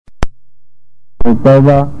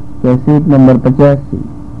توبہ cassette number 85۔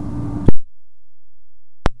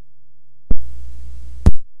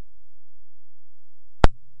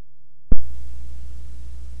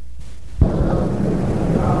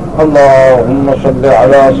 اللهم صل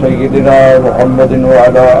على سيدنا محمد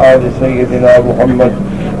وعلى آل سيدنا محمد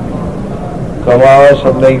كما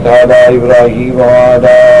صليت على إبراهيم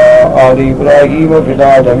وعلى آل إبراهيم في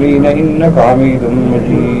العالمين إنك حميد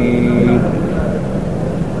مجيد.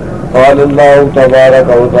 قال الله تبارك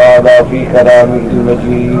وتعالى في كلامه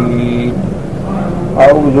المجيد: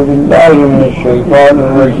 أعوذ بالله من الشيطان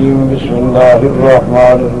الرجيم. بسم الله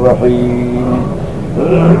الرحمن الرحيم.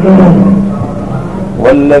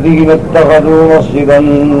 والذين اتخذوا مسجدا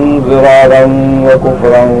ضرارا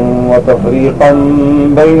وكفرا وتفريقا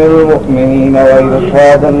بين المؤمنين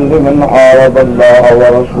وإرشادا لمن حارب الله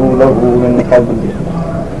ورسوله من قبل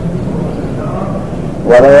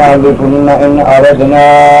وليحلفن إن أردنا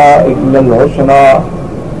إلا الحسنى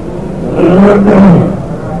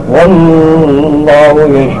والله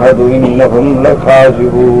يشهد إنهم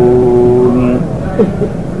لكاذبون.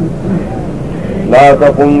 لا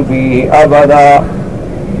تقم فيه أبدا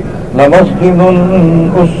لمسجد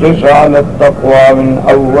أسس على التقوى من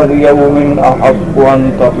أول يوم أحق أن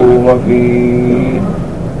تقوم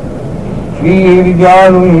فيه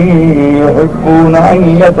رجال يحبون أن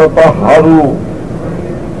يتطهروا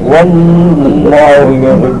والله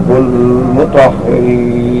يحب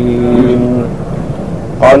المطهرين.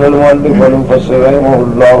 قال المؤلف المفسر رحمه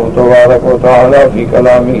الله تبارك وتعالى في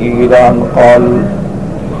كلامه إلى أن قال: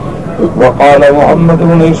 وقال محمد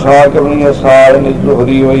بن إسحاق بن يسار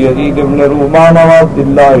الزهري ويزيد بن رومان وعبد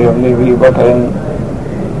الله بن أبي بكر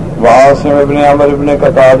وعاصم بن عمرو بن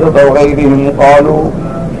قتادة وغيرهم قالوا: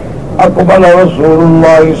 أقبل رسول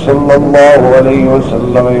الله صلى الله عليه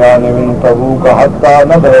وسلم يعني من تبوك حتى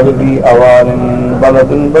نظر في أوان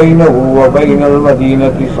بلد بينه وبين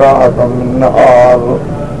المدينة ساعة من نهار،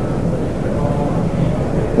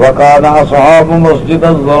 وكان أصحاب مسجد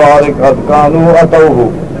الضرار قد كانوا أتوه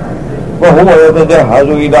وهو يتجهز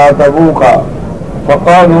إلى تبوك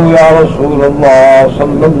فقالوا: يا رسول الله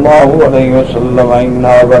صلى الله عليه وسلم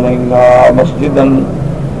إنا بنينا مسجدا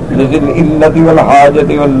لذي الإلة والحاجة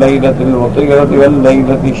والليلة المطيرة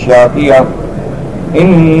والليلة الشاتية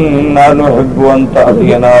إنا نحب أن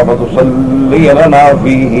تأتينا فتصلي لنا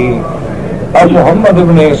فيه. اب محمد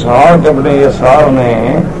بن اسحاق بن یسار نے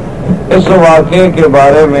اس واقعے کے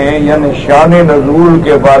بارے میں یعنی شان نزول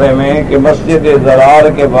کے بارے میں کہ مسجد ضرار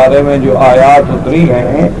کے بارے میں جو آیات اتری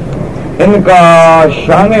ہیں ان کا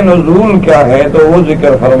شان نزول کیا ہے تو وہ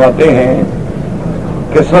ذکر فرماتے ہیں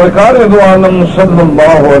کہ سرکار دو عالم صلی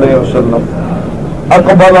اللہ علیہ وسلم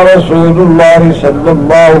اقبل رسول اللہ صلی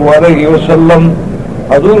اللہ علیہ وسلم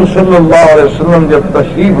حضور صلی اللہ علیہ وسلم جب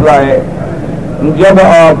تشریف لائے، جب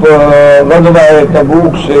آپ غزوہ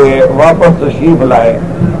تبوک سے واپس تشریف لائے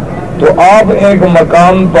تو آپ ایک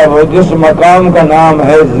مقام پر جس مقام کا نام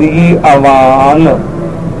ہے ذی اوان،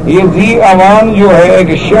 یہ ذی اوان جو ہے ایک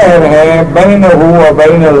شہر ہے بینہ و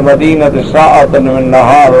بین المدینہ ساعۃ من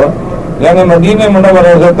نہار، یعنی مدینہ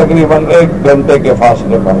منورہ سے تقریباً 1 گھنٹے کے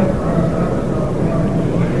فاصلے پر ہے.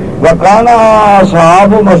 وکان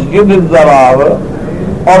اصحاب مسجد الضرار،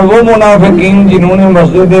 اور وہ منافقین جنہوں نے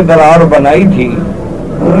مسجد ضرار بنائی تھی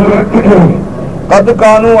قد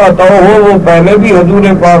کانوا اتوہ، وہ پہلے بھی حضور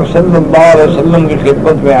پاک صلی اللہ علیہ وسلم کی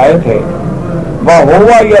خدمت میں آئے تھے. وہو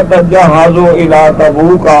یتجہز الی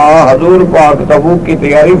تبوک، حضور پاک تبوک کی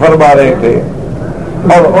تیاری فرما رہے تھے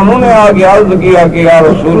اور انہوں نے آگے عرض کیا کہ یا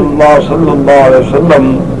رسول اللہ صلی اللہ علیہ وسلم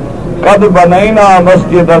قد بنینا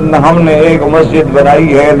مسجد، ہم نے ایک مسجد بنائی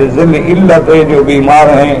ہے لذل علت، جو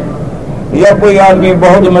بیمار ہیں یا کوئی آدمی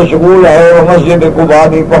بہت مشغول ہے وہ مسجد قباء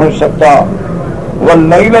نہیں پہنچ سکتا،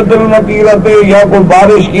 واللیلۃ المطیرۃ، یا کوئی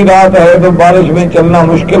بارش کی رات ہے تو بارش میں چلنا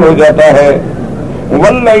مشکل ہو جاتا ہے،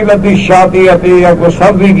 واللیلۃ الشاتیۃ، یا کوئی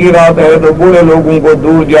سردی کی رات ہے تو بوڑھے لوگوں کو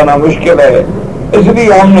دور جانا مشکل ہے، اس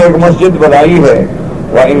لیے ہم نے ایک مسجد بنائی ہے.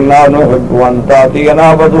 وَإِنَّا نُحِبُّ أَن تَأْتِيَنَا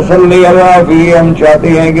فَتُصَلِّيَ لَنَا فِيهِ، ہم چاہتے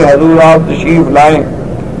ہیں کہ حضور آپ تشریف لائیں،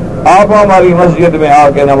 آپ ہماری مسجد میں آ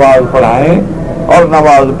کے نماز پڑھائیں اور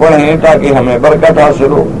نماز پڑھیں تاکہ ہمیں برکت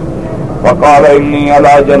حاصل ہو. وقال انی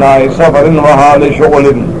علی جناح سفر وحال شغل،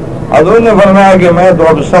 حضور نے فرمایا کہ میں تو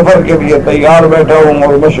اب سفر کے لیے تیار بیٹھا ہوں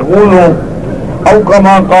اور مشغول ہوں. او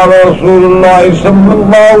کما قال رسول اللہ صلی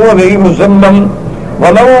اللہ علیہ وسلم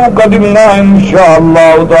ولو قدمنا ان شاء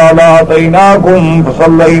اللہ تعالی اتیناکم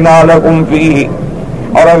فصلینا لکم فیہ،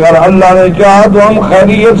 اور اگر اللہ نے چاہا تو ہم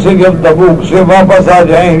خیریت سے جب تبوک سے واپس آ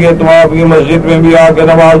جائیں گے تو آپ کی مسجد میں بھی آ کے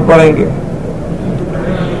نماز پڑھیں گے.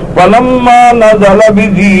 فلما نزل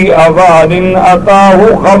بذی اوان اتاہ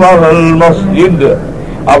خبر المسجد،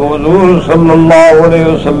 اب حضور صلی اللہ علیہ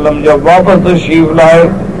وسلم جب واپس تشریف لائے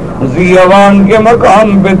زیوان کے مقام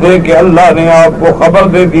پہ تھے کہ اللہ نے آپ کو خبر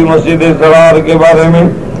دے دی مسجد ضرار کے بارے میں.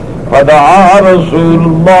 فدعا رسول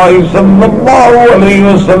اللہ صلی اللہ علیہ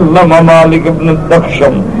وسلم مالک ابن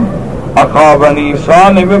الدخشم اخا بنی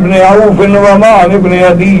سالم ابن عوف ومان ابن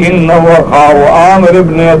عدی واخا عامر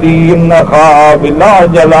ابن عدی اخا بلا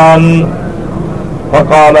جلان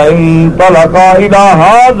فقال انطلقا الى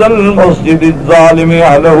هذا المسجد الظالم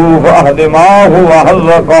اهله فاهدماه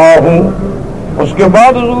وحرقاه. اس کے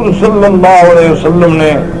بعد حضور صلی اللہ علیہ وسلم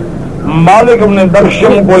نے مالک ابن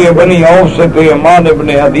درشم کو، یہ بنی عوف سے تھے، مان ابن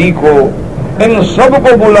عدی کو، ان سب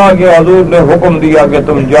کو بلا کے حضور نے حکم دیا کہ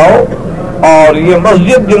تم جاؤ اور یہ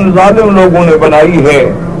مسجد جن ظالم لوگوں نے بنائی ہے،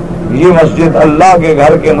 یہ مسجد اللہ کے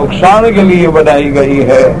گھر کے نقصان کے لیے بنائی گئی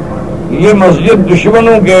ہے، یہ مسجد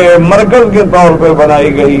دشمنوں کے مرکز کے طور پہ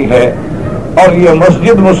بنائی گئی ہے، اور یہ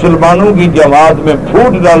مسجد مسلمانوں کی جماعت میں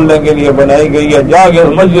پھوٹ ڈالنے کے لیے بنائی گئی ہے، جا کے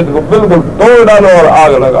اس مسجد کو بالکل توڑ ڈالو اور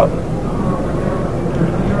آگ لگا دو.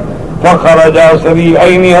 فخرجا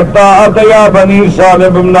سریعین حتی اتیا بنی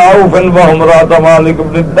سالم بن عوف وهم رات مالک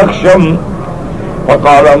بن الدخشم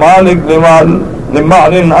فقال مالک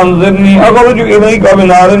لمعن انظرني اخرج اليك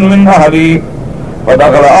بنار من اهلي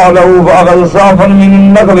فدخل اهله فاخذ صافا من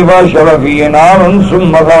النخل فاشر فيه نارا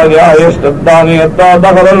ثم خرج يستدان حتى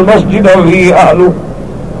دخل المسجد فيه اهله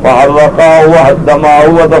فحرقاه وهدماه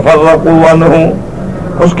وتفرقوا عنه.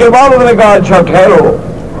 اس کے بعد انہوں نے کہا اچھا ٹھہرو،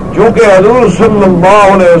 چونکہ حضور صلی اللہ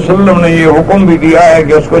علیہ وسلم نے یہ حکم بھی دیا ہے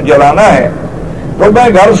کہ اس کو جلانا ہے، تو میں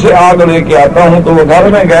گھر سے آگ لے کے آتا ہوں. تو وہ گھر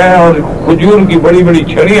میں گئے اور کھجور کی بڑی بڑی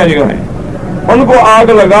چھڑیاں جو ہیں ان کو آگ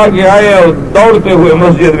لگا کے آئے اور دوڑتے ہوئے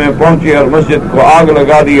مسجد میں پہنچے اور مسجد کو آگ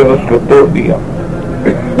لگا دی اور اس کو توڑ دیا.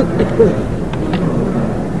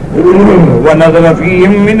 وَنَزَلَ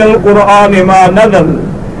فِيهِم مِّنَ الْقُرْآنِ مَا نَزَلَ،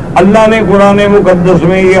 اللہ نے قرآن مقدس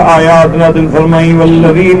میں یہ آیات نازل فرمائی.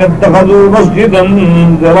 وَالَّذِينَ اتَّخَذُوا مَسْجِدًا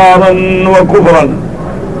ضِرَارًا وَكُفْرًا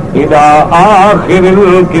إِلَىٰ آخِرِ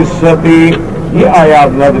الْقِصَّةِ، یہ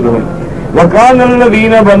آیات نازل ہوئی. وَكَانَ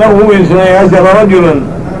الَّذِينَ بَنَوْهُ اثْنَيْ عَشَرَ رَجُلًا،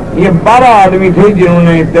 یہ 12 آدمی تھے جنہوں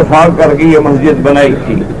نے اتفاق کر کے یہ مسجد بنائی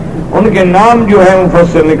تھی. ان کے نام جو ہے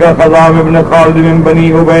مفسر نے کہا خزام ابن خالد بن بنی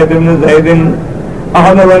عبید بن زید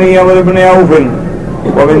احد بنی عمر بن عوف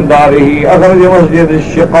ومن داره اخرج مسجد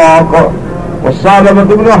الشقاق وسالمة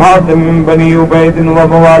بن حاتم من بني عبید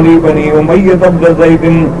وموالي بني امیة بن زید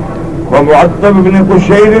ومعتب بن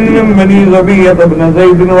قشیر من بني زبیة بن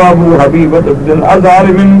زید وابو حبیبة بن الازار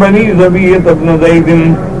من بني زبیة بن زید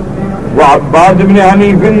وعباد بن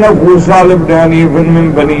حنیف وخوصال بن حنیف من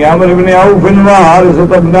بنی عمر بن عوف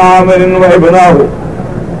وحارثة بن عامر وابناه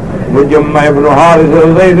وجمع بن حارث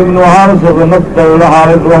وزید بن حارث ونبتر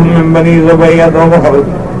الحارث وهم من بنی زبیت ومخرج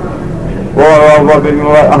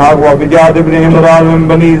وبجاد بن عمران من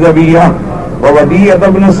بنی زبیہ وودیت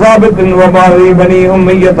بن ثابت وباری بنی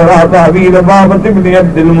امیت رہت حبیل بابت بن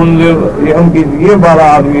عبد المنذر. یہ 12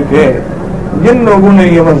 آدمی تھے جن لوگوں نے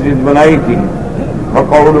یہ مسجد بنائی تھی.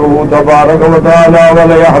 وقوله تبارک وتعالی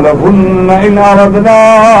وَلَيَحْلَفُنَّ إِنْ أَرَدْنَا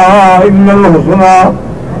إِلَّا الْحُسْنَى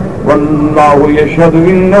وَاللَّهُ يَشْهَدُ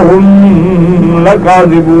إِنَّهُمْ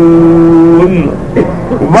لَكَاذِبُونَ.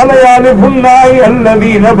 وَلَيَحْلِفُنَّ أَيُّ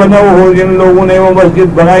الَّذِينَ بَنَوْهُ، جن لوگوں نے وہ مسجد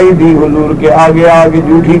بنائی تھی حضور کے آگے آگے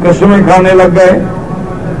جھوٹی قسمیں کھانے لگ گئے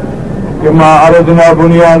کہ مَا أَرَدْنَا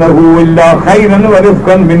بُنْيَانَهُ إِلَّا خَيْرًا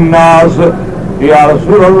وَرِفْقًا بِالنَّاسِ. یا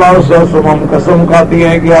رسول اللہ صلی اللہ علیہ وسلم، ہم قسم کھاتی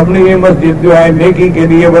ہیں کہ ہم نے یہ مسجد جو ہے نیکی کے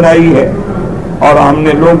لیے بنائی ہے اور ہم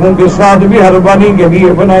نے لوگوں کے ساتھ بھی مہربانی کے لیے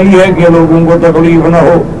بنائی ہے کہ لوگوں کو تکلیف نہ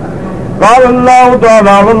ہو. قال اللہ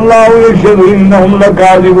تعالیٰ واللہ یشہد انہم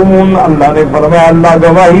لکاذبون، اللہ نے فرمایا اللہ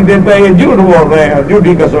گواہی دیتا ہے یہ جھوٹ بول رہے ہیں،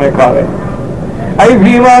 جھوٹی قسمیں کھا رہے ہیں. ای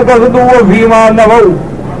فیما قصدوا وفیما نووا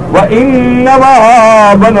وَإِنَّمَا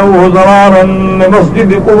بَنَوْهُ ضَرَارًا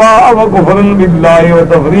لِمَسْجِدِ قُبَاءَ وَكُفْرًا بِاللَّهِ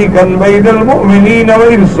وَتَفْرِيقًا بَيْنَ الْمُؤْمِنِينَ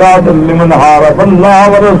وَإِرْصَادًا لِمَنْ حَارَبَ اللَّهَ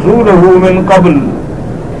وَرَسُولَهُ مِنْ قَبْلُ.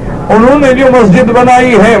 انہوں نے جو مسجد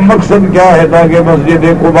بنائی ہے مقصد کیا ہے؟ تاکہ مسجد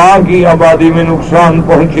قباء کی آبادی میں نقصان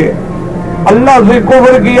پہنچے. اللہ سے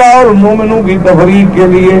کفر کیا اور مومنوں کی تفریق کے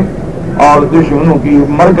لیے اور دشمنوں کی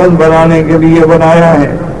مرکز بنانے کے لیے بنایا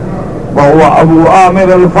ہے. وهو ابو عامر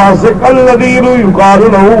الفاسق الذي يقال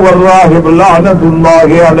له والراهب لعنت الله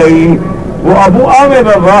عليه. وہ ابو عامر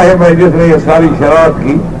الراہب ہے جس نے یہ ساری شرارت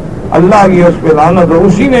کی، اللہ کی اس پہ لعنت ہو.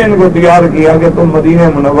 اسی نے ان کو تیار کیا کہ تم مدینہ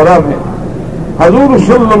منورہ میں حضور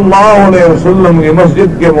صلی اللہ علیہ وسلم کی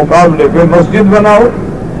مسجد کے مقابلے پہ مسجد بناؤ.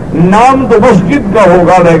 نام تو مسجد کا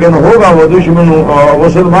ہوگا لیکن ہوگا وہ دشمنوں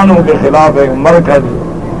مسلمانوں کے خلاف ایک مرکز،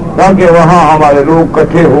 تاکہ وہاں ہمارے لوگ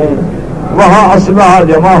اکٹھے ہوں، وہاں اسلحہ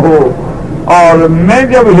جمع ہو، اور میں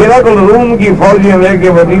جب ہرقل روم کی فوجیں لے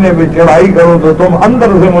کے مدینے پہ چڑھائی کروں تو تم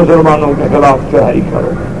اندر سے مسلمانوں کے خلاف چڑھائی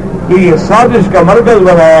کرو. تو یہ سازش کا مرکز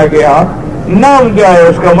بنایا گیا. نام چاہے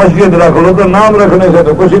اس کا مسجد رکھ لو، تو نام رکھنے سے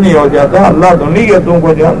تو کچھ نہیں ہو جاتا، اللہ تو نیتوں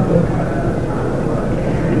کو جانتا ہے.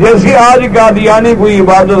 جیسے آج قادیانی کوئی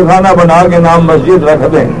عبادت خانہ بنا کے نام مسجد رکھ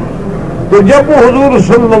دیں، تو جب وہ حضور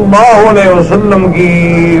صلی اللہ علیہ وسلم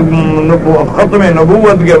کی ختم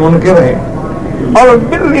نبوت کے منکر ہیں اور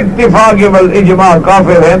بالاتفاق والاجماع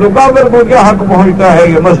کافر ہے، تو کافر کو کیا حق پہنچتا ہے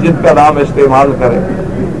کہ مسجد کا نام استعمال کرے؟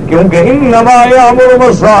 کیونکہ انما یامر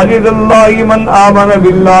مساجد اللہ من آمن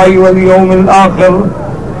باللہ والیوم الآخر،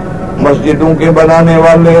 مسجدوں کے بنانے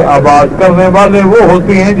والے، آباد کرنے والے وہ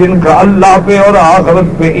ہوتے ہیں جن کا اللہ پہ اور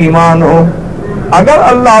آخرت پہ ایمان ہو. اگر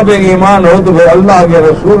اللہ پہ ایمان ہو تو پھر اللہ کے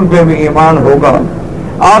رسول پہ بھی ایمان ہوگا.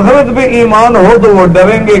 آخرت پہ ایمان ہو تو وہ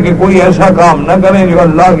ڈریں گے کہ کوئی ایسا کام نہ کریں جو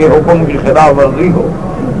اللہ کے حکم کی خلاف ورزی ہو.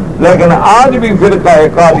 لیکن آج بھی فرقہ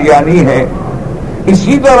قادیانی ہے،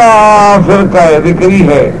 اسی طرح فرقہ ذکری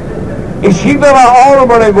ہے، اسی طرح اور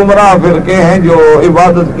بڑے گمراہ فرقے ہیں جو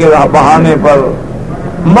عبادت کے بہانے پر،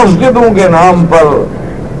 مسجدوں کے نام پر،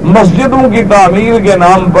 مسجدوں کی تعمیر کے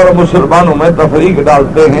نام پر مسلمانوں میں تفریق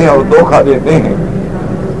ڈالتے ہیں اور دھوکہ دیتے ہیں.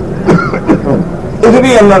 اس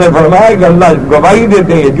لیے اللہ نے فرمایا کہ اللہ گواہی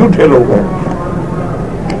دیتے ہیں یہ جھوٹے لوگ ہیں.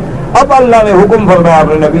 اب اللہ نے حکم فرمایا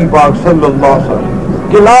اپنے نبی پاک صلی اللہ علیہ وسلم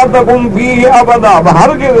کہ لا تقم فیہ ابدا،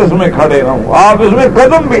 ہرگز اس میں کھڑے نہ ہوں، آپ اس میں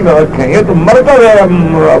قدم بھی نہ رکھیں، یہ تو مرکز ہے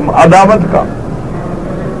عداوت کا.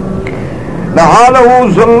 نہالہ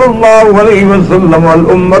صلی اللہ علیہ وسلم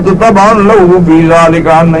والامت تبعا لہ فی ذلک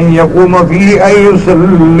ان یقوم فیہ ان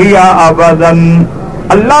یصلی ابدا.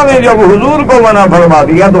 اللہ نے جب حضور کو منع فرما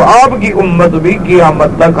دیا تو آپ کی امت بھی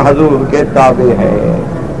قیامت تک حضور کے تابع ہے.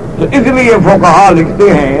 تو اس لیے فقہا لکھتے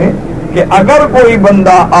ہیں کہ اگر کوئی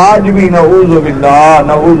بندہ آج بھی نعوذ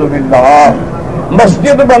باللہ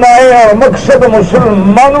مسجد بنائے اور مقصد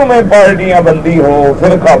مسلمانوں میں پارٹیاں بندی ہو،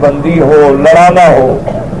 فرقہ بندی ہو، لڑانا ہو،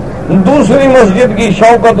 دوسری مسجد کی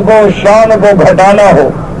شوکت کو، شان کو گھٹانا ہو،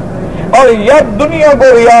 اور یا دنیا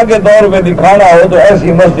کو ریا کے طور پہ دکھانا ہو، تو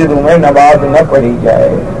ایسی مسجدوں میں نماز نہ پڑھی جائے.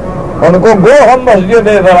 ان کو گو ہم مسجد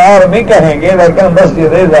ضرار نہیں کہیں گے، لیکن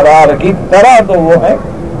مسجد ضرار کی طرح تو وہ ہے.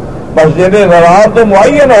 مسجد ضرار تو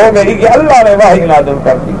معین ہو گئی کہ اللہ نے وحی نازل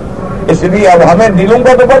کر دی. اس لیے اب ہمیں دلوں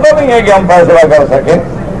کا تو پتہ نہیں ہے کہ ہم فیصلہ کر سکیں،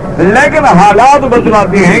 لیکن حالات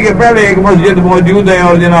بتلاتے ہیں کہ پہلے ایک مسجد موجود ہے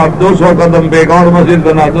اور جناب 200 قدم پہ ایک اور مسجد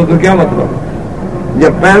بنا دو، تو کیا مطلب؟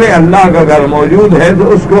 جب پہلے اللہ کا گھر موجود ہے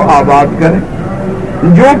تو اس کو آباد کریں.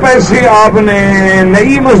 جو پیسے آپ نے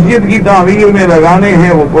نئی مسجد کی تعمیر میں لگانے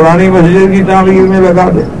ہیں وہ پرانی مسجد کی تعمیر میں لگا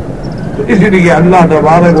دیں. تو اس لیے اللہ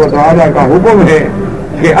تبارک و تعالیٰ کا حکم ہے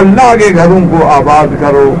کہ اللہ کے گھروں کو آباد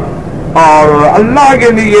کرو، اور اللہ کے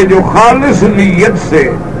لیے جو خالص نیت سے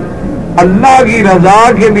اللہ کی رضا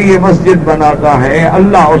کے لیے مسجد بناتا ہے،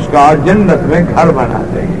 اللہ اس کا جنت میں گھر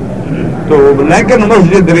بناتے ہیں. تو لیکن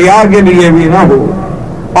مسجد ریا کے لیے بھی نہ ہو،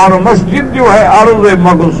 اور مسجد جو ہے ارض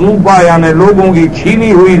مغصوبہ یعنی لوگوں کی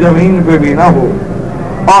چھینی ہوئی زمین پہ بھی نہ ہو،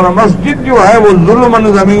 اور مسجد جو ہے وہ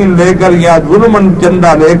ظلمن زمین لے کر یا ظلمن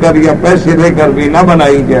چندہ لے کر یا پیسے لے کر بھی نہ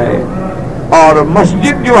بنائی جائے، اور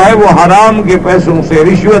مسجد جو ہے وہ حرام کے پیسوں سے،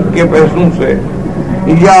 رشوت کے پیسوں سے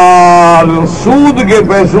یا سود کے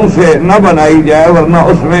پیسوں سے نہ بنائی جائے، ورنہ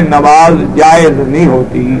اس میں نماز جائز نہیں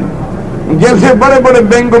ہوتی. جیسے بڑے بڑے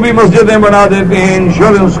بینک بھی مسجدیں بنا دیتے ہیں،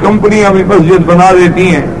 انشورنس کمپنیاں بھی مسجد بنا دیتی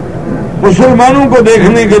ہیں مسلمانوں کو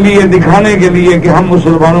دیکھنے کے لیے، دکھانے کے لیے کہ ہم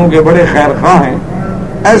مسلمانوں کے بڑے خیر خواہ ہیں،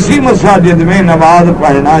 ایسی مساجد میں نماز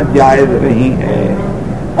پڑھنا جائز نہیں ہے.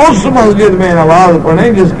 اس مسجد میں نماز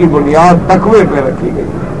پڑھیں جس کی بنیاد تقوی پہ رکھی گئی.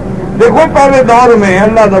 دیکھو پہلے دور میں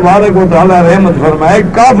اللہ تبارک و تعالیٰ رحمت فرمائے،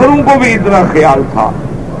 کافروں کو بھی اتنا خیال تھا،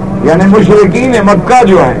 یعنی مشرکین مکہ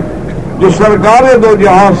جو ہیں، جو سرکار دو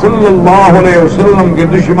جہاں صلی اللہ علیہ وسلم کے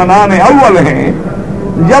دشمنان اول ہیں،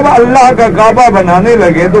 جب اللہ کا کعبہ بنانے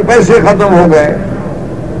لگے تو پیسے ختم ہو گئے.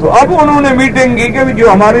 تو اب انہوں نے میٹنگ کی کہ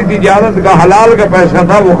جو ہماری تجارت کا حلال کا پیسہ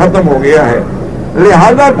تھا وہ ختم ہو گیا ہے،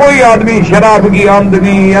 لہذا کوئی آدمی شراب کی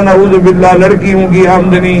آمدنی یا نعوذ باللہ لڑکیوں کی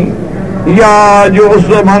آمدنی یا جو اس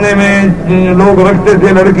زمانے میں لوگ رکھتے تھے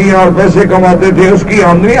لڑکیاں اور پیسے کماتے تھے اس کی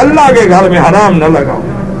آمدنی اللہ کے گھر میں حرام نہ لگاؤ.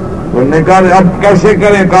 انہوں نے کہا اب کیسے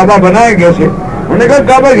کریں، کعبہ بنائیں کیسے؟ انہوں نے کہا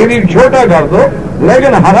کعبہ شریف چھوٹا کر دو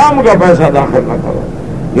لیکن حرام کا پیسہ داخل نہ کرو.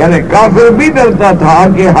 یعنی کافر بھی ڈرتا تھا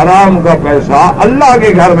کہ حرام کا پیسہ اللہ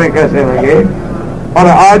کے گھر میں کیسے لگے. اور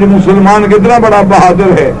آج مسلمان کتنا بڑا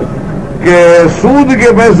بہادر ہے کہ سود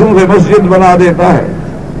کے پیسوں سے مسجد بنا دیتا ہے،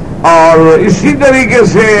 اور اسی طریقے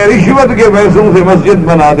سے رشوت کے پیسوں سے مسجد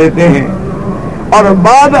بنا دیتے ہیں. اور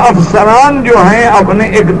بعض افسران جو ہیں اپنے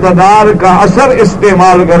اقتدار کا اثر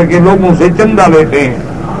استعمال کر کے لوگوں سے چندہ لیتے ہیں.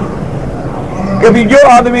 کبھی جو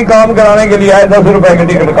آدمی کام کرانے کے لیے آئے 10 روپے کی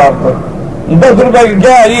ٹکٹ کاٹ کر 10 روپے کی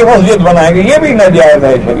کیا یہ مسجد بنائیں گے, یہ بھی ناجائز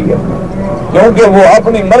ہے شریعت میں, کیونکہ وہ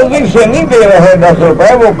اپنی مرضی سے نہیں دے رہے 10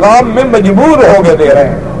 روپے, وہ کام میں مجبور ہو کے دے رہے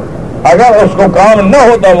ہیں. اگر اس کو کام نہ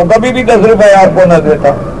ہوتا وہ کبھی بھی 10 روپے آپ کو نہ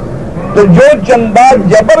دیتا. تو جو چندہ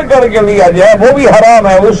جبر کر کے لیا جائے وہ بھی حرام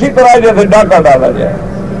ہے. اسی طرح جیسے ڈاکہ ڈالا جائے,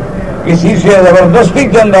 کسی سے زبردستی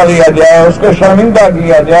چندہ لیا جائے, اس کو شرمندہ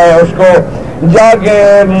کیا جائے, اس کو جا کے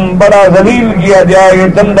بڑا ذلیل کیا جائے, یہ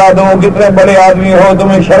چندہ دو, کتنے بڑے آدمی ہو,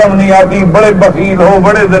 تمہیں شرم نہیں آتی, بڑے بخیل ہو,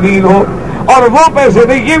 بڑے ذلیل ہو, اور وہ پیسے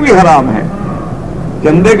دے, یہ بھی حرام ہے.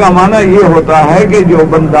 چندے کا معنی یہ ہوتا ہے کہ جو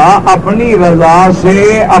بندہ اپنی رضا سے,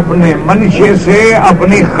 اپنے منشے سے,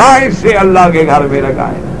 اپنی خواہش سے اللہ کے گھر میں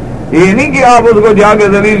لگائے. یہ نہیں کہ آپ اس کو جا کے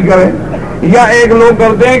ذلیل کریں. یا ایک لوگ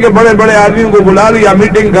کرتے ہیں کہ بڑے بڑے آدمیوں کو بلا لیا,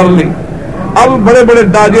 میٹنگ کر لی, اب بڑے بڑے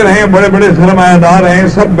تاجر ہیں, بڑے بڑے سرمایہ دار ہیں,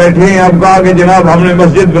 سب بیٹھے ہیں, اب کہا کہ جناب ہم نے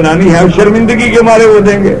مسجد بنانی ہے. اب شرمندگی کے مارے وہ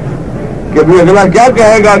دیں گے کہ بھی اگلا کیا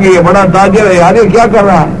کہے گا کہ یہ بڑا تاجر ہے یار, یہ کیا کر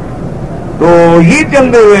رہا ہے. تو یہ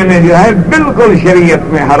چندے ہوئے نے جو ہے بالکل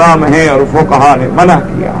شریعت میں حرام ہے اور فقہا نے منع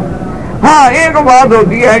کیا. ہاں ایک بات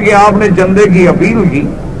ہوتی ہے کہ آپ نے چندے کی اپیل کی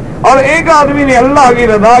اور ایک آدمی نے اللہ کی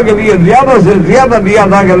رضا کے لیے زیادہ سے زیادہ دیا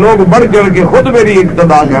تھا کہ لوگ بڑھ چڑھ کے خود میری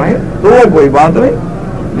اقتدا کریں, تو وہ کوئی بات نہیں.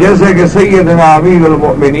 جیسے کہ سیدنا امیر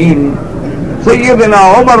المؤمنین سیدنا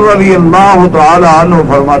عمر رضی اللہ تعالی عنہ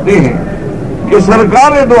فرماتے ہیں کہ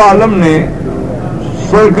سرکار دو عالم نے,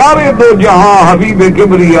 سرکار دو جہاں حبیب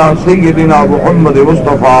کبریا سیدنا محمد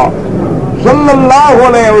مصطفیٰ صلی اللہ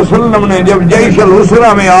علیہ وسلم نے جب جیش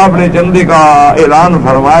الاسرہ میں آپ نے چندے کا اعلان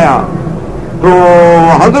فرمایا تو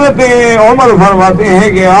حضرت عمر فرماتے ہیں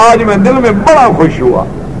کہ آج میں دل میں بڑا خوش ہوا.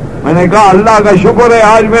 میں نے کہا اللہ کا شکر ہے,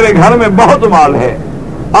 آج میرے گھر میں بہت مال ہے,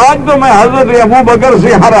 آج تو میں حضرت ابو بکر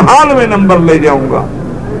سے ہر حال میں نمبر لے جاؤں گا.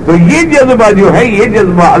 تو یہ جذبہ جو ہے, یہ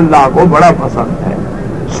جذبہ اللہ کو بڑا پسند ہے.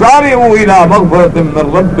 سارے وہ الی مغفرۃ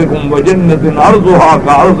من ربکم وجنۃ عرضھا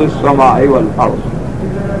کعرض السماء والارض.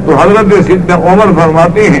 تو حضرت صدیق عمر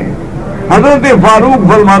فرماتے ہیں, حضرت فاروق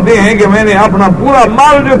فرماتے ہیں کہ میں نے اپنا پورا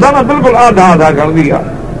مال جو تھا نا بالکل آدھا آدھا کر دیا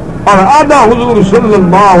اور آدھا حضور صلی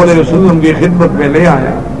اللہ علیہ وسلم کی خدمت میں لے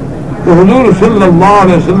آیا. تو حضور صلی اللہ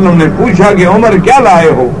علیہ وسلم نے پوچھا کہ عمر کیا لائے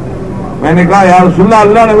ہو. میں نے کہا یا رسول اللہ,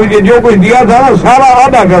 اللہ نے مجھے جو کچھ دیا تھا نا سارا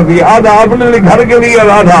آدھا کر دیا, آدھا اپنے لیے گھر کے لیے اور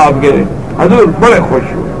آدھا آپ کے لیے. حضور بڑے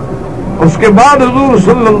خوش ہوئے. اس کے بعد حضور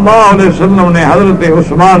صلی اللہ علیہ وسلم نے حضرت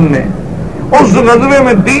عثمان نے اس غزوے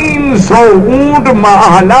میں 300 اونٹ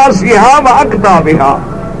احلاسها واکتابها,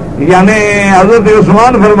 یعنی حضرت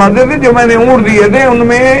عثمان فرماتے تھے جو میں نے اونٹ دیے تھے ان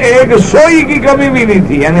میں ایک سوئی کی کمی بھی نہیں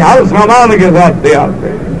تھی, یعنی ہر سامان کے ساتھ تیار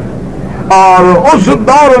تھے. اور اس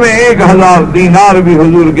دور میں 1000 دینار بھی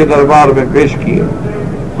حضور کے دربار میں پیش کیے.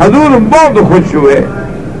 حضور بہت خوش ہوئے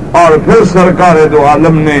اور پھر سرکار دو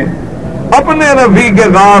عالم نے اپنے رفیق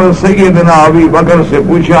غار سیدنا ابی بکر سے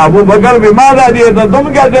پوچھا, ابو بکر بھی ماذا جئت, تم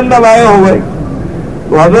کیا چندہ لائے ہو گئے.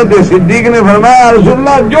 تو حضرت صدیق نے فرمایا رسول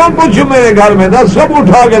اللہ جو کچھ میرے گھر میں تھا سب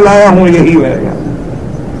اٹھا کے لایا ہوں, یہی میرے گھر.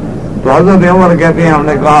 تو حضرت عمر کہتے ہیں ہم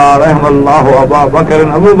نے کہا رحم اللہ ابا بکر,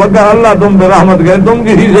 ابو بکر اللہ تم پہ رحمت کرے, تم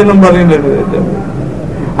کسی سے نمبر نہیں لینے دیتے.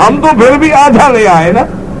 ہم تو پھر بھی آدھا لے آئے نا,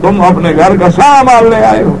 تم اپنے گھر کا سارا مال لے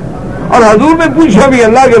آئے ہو. اور حضور نے پوچھا بھی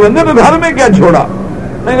اللہ کے بندے تو گھر میں کیا چھوڑا.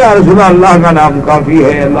 میں کہا رسول اللہ کا نام کافی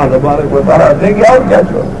ہے, اللہ تبارک و تعالیٰ دیں گے, اور کیا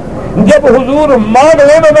چھوڑوں. جب حضور مانگ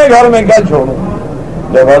لے تو میں گھر میں کیا چھوڑوں.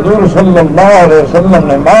 جب حضور صلی اللہ علیہ وسلم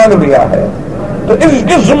نے مانگ لیا ہے تو اس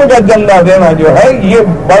قسم کا چندہ دینا جو ہے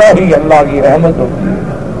یہ بڑا ہی اللہ کی رحمت ہوتی ہے.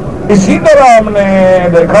 اسی طرح ہم نے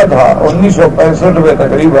دیکھا تھا 1965 میں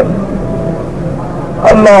تقریباً,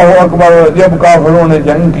 اللہ اکبر, جب کافروں نے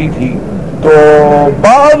جنگ کی تھی تو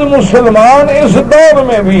بعض مسلمان اس دور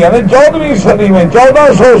میں بھی یعنی 14ویں صدی میں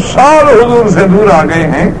 1400 سال حضور سے دور آ گئے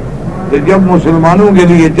ہیں. تو جب مسلمانوں کے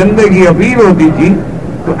لیے چندے کی اپیل ہوتی تھی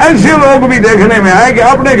تو ایسے لوگ بھی دیکھنے میں آئے کہ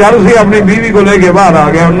اپنے گھر سے اپنی بیوی کو لے کے باہر آ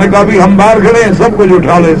گئے. انہوں نے کہا بھی ہم باہر کھڑے ہیں, سب کچھ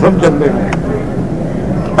اٹھا لے, سب چندے میں.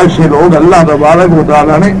 ایسے لوگ اللہ تبارک و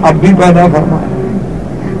تعالیٰ نے اب بھی پیدا فرمائے.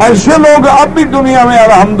 ایسے لوگ اب بھی دنیا میں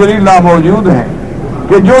الحمدللہ موجود ہیں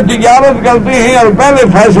کہ جو تجارت کرتے ہیں اور پہلے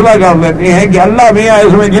فیصلہ کر لیتے ہیں کہ اللہ میاں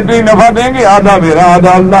اس میں جتنی نفع دیں گے آدھا میرا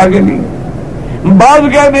آدھا اللہ کے لیے.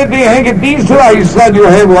 بعض کہہ دیتے ہیں کہ تیسرا حصہ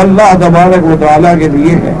جو ہے وہ اللہ تبارک و تعالیٰ کے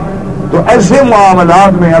لیے ہے. تو ایسے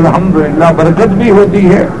معاملات میں الحمدللہ برکت بھی ہوتی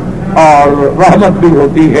ہے اور رحمت بھی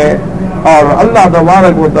ہوتی ہے, اور اللہ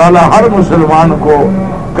تبارک و تعالیٰ ہر مسلمان کو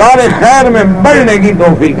کار خیر میں بڑھنے کی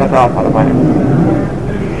توفیق عطا فرمائے.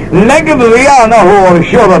 لیکن ریا نہ ہو اور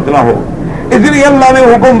شہرت نہ ہو. اس لیے اللہ نے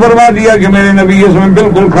حکم فرما دیا کہ میرے نبی اس میں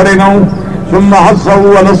بالکل کھڑے نہ ہوں. ثم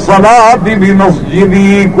حثوا على الصلاة بمسجد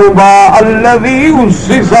قباء الذي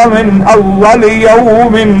أسس من أول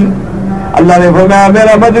يوم. اللہ نے فرمایا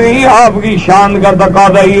میرا مدنی آپ کی شان کا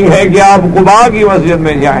تقاضا یہ ہے کہ آپ قباء کی مسجد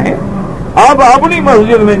میں جائیں. آپ اپنی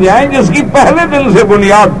مسجد میں جائیں جس کی پہلے دن سے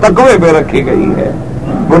بنیاد تقوی پہ رکھی گئی ہے.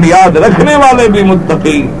 بنیاد رکھنے والے بھی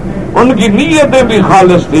متقی، ان کی نیتیں بھی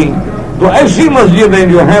خالص تھیں، تو ایسی مسجدیں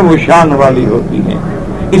جو ہیں وہ شان والی ہوتی ہیں.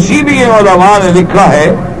 اسی لیے علماء نے لکھا ہے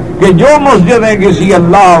کہ جو مسجدیں کسی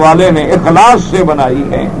اللہ والے نے اخلاص سے بنائی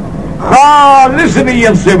ہیں، خالص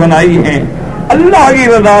نیت سے بنائی ہیں، اللہ کی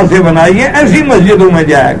رضا سے بنائی ہیں، ایسی مسجدوں میں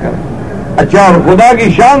جایا کر. اچھا، اور خدا کی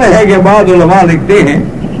شان ہے کہ بعض علماء لکھتے ہیں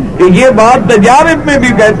کہ یہ بات تجارب میں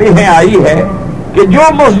بھی کہتے ہیں آئی ہے کہ جو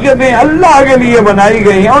مسجدیں اللہ کے لیے بنائی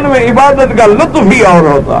گئی ہیں ان میں عبادت کا لطف ہی اور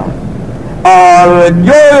ہوتا ہے، اور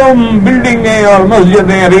جو بلڈنگیں اور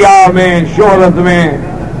مسجدیں ریا میں، شہرت میں،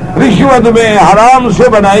 رشوت میں، حرام سے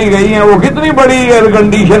بنائی گئی ہیں، وہ کتنی بڑی ایئر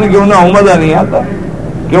کنڈیشن کیوں نہ ہو، مزہ نہیں آتا.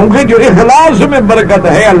 کیونکہ جو اخلاص میں برکت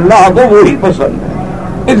ہے اللہ کو وہی پسند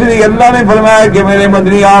ہے. اس لیے اللہ نے فرمایا کہ میرے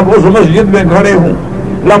مدنی آپ اس مسجد میں کھڑے ہوں.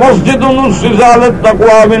 لمسجد اسست علی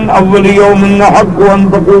التقوی من اول یوم حق ان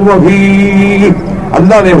تقوم فیہ.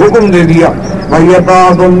 اللہ نے حکم دے دیا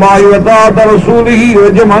وَإِطَاعَةُ اللَّهِ وَطَاعَةَ رَسُولِهِ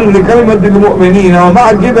وَجَمْعًا لِكَلِمَةِ الْمُؤْمِنِينَ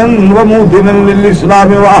وَمَعْجِدًا وَمُوطِنًا لِلْإِسْلَامِ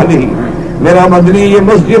وَأَهْلِهِ. میرا مدنی یہ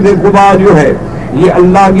مسجد قباء جو ہے یہ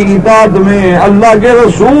اللہ کی اطاعت میں، اللہ کے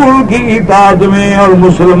رسول کی اطاعت میں اور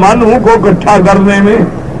مسلمانوں کو اکٹھا کرنے میں،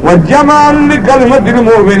 وَجَمْعًا لِكَلِمَةِ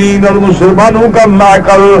الْمُؤْمِنِينَ اور مسلمانوں کا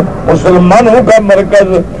معقل، مسلمانوں کا مرکز،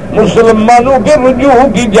 مسلمانوں کے رجوع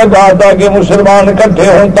کی جگہ تاکہ مسلمان اکٹھے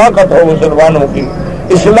ہوں، طاقت ہو مسلمانوں کی،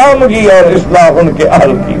 اسلام کی اور اصلاح ان کے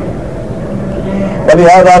اہل کی.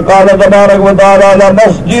 ولہذا قال تبارک و تعالی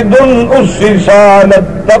لمسجد اسس علی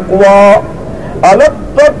التقوى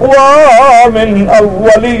من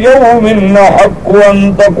اول يوم حق ان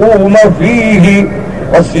تقوم فيه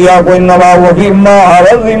والسياق انما هو في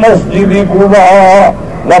معرض مسجد قباء.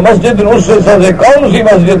 ومسجد اسس سے کون سی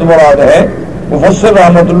مسجد مراد ہے؟ مفسر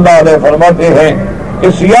رحمۃ اللہ علیہ فرماتے ہیں کہ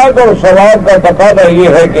سیاق اور ثواب کا تقاضا یہ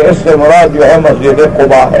ہے کہ اس سے مراد جو ہے مسجد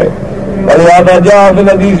قباء ہے. ولہذا جاء في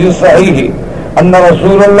الحديث الصحيح ان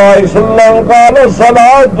رسول اللہ صلی اللہ علیہ وسلم قال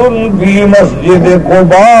صلاة فی مسجد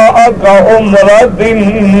قباء کعمرۃ.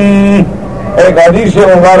 ایک حدیث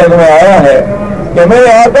مبارک میں آیا ہے کہ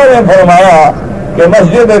میرے آقا نے فرمایا کہ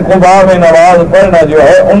مسجد قباء میں نماز پڑھنا جو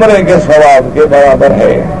ہے عمرے کے ثواب کے برابر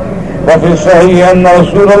ہے. وفي الصحيح ان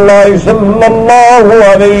رسول الله صلى الله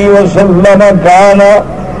عليه وسلم كان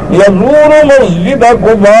يزور مسجد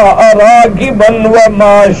قباء راكبا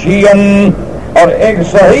وماشيا. اور ایک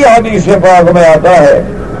صحیح حدیث پاک میں آتا ہے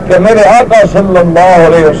کہ میرے آقا صلی اللہ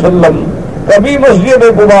علیہ وسلم کبھی مسجد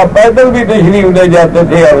قباء پیدل بھی تشریف لے جاتے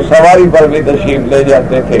تھے اور سواری پر بھی تشریف لے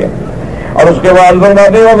جاتے تھے. اور اس کے بعد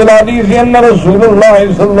فرماتے ہیں وفي الحديث ان رسول الله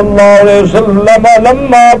صلى الله عليه وسلم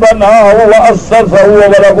لما بناه واسسه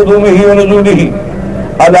ولقدومه ونزوله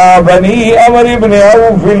على بني عمرو بن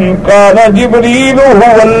عوف كان جبريل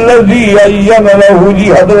هو الذي عين له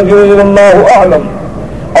جهة رضي الله اعلم.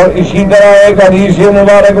 اور اسی طرح ایک حدیث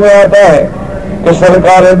مبارک میں آتا ہے کہ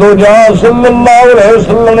سرکار دو جہاں صلی اللہ علیہ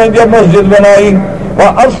وسلم نے جب مسجد بنائی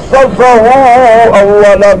وَأَسَّسَهُ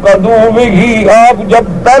أَوَّلَ قَدُومِهِ، آپ جب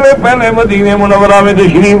پہلے مدینہ منورہ میں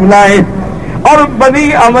تشریف لائے اور بنی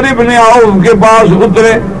عمرو بن عوف کے پاس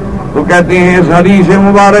اترے تو کہتے ہیں اس حدیث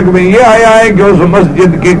مبارک میں یہ آیا ہے کہ اس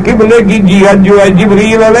مسجد کے قبلے کی جہت جو ہے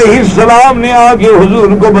جبریل علیہ السلام نے آ کے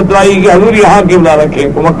حضور کو بتلائی کہ حضور یہاں قبلہ رکھے،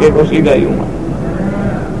 مکے کو سیدھا ہی ہوں.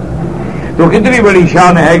 تو کتنی بڑی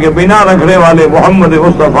شان ہے کہ بنا رکھنے والے محمد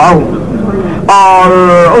مصطفیٰ ہوں اور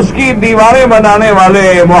اس کی دیواریں بنانے والے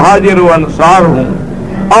مہاجر و انصار ہوں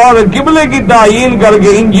اور قبلے کی تعین کر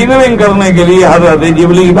کے انجینئرنگ کرنے کے لیے حضرت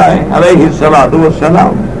جبریل آئے علیہ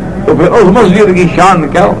السلام. تو پھر اس مسجد کی شان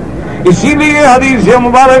کیا ہو. اسی لیے حدیث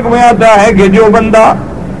مبارک میں آتا ہے کہ جو بندہ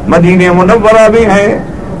مدینہ منورہ بھی ہے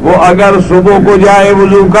وہ اگر صبح کو جائے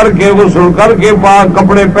وضو کر کے غسل کر کے پاک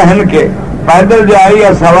کپڑے پہن کے پیدل جائے یا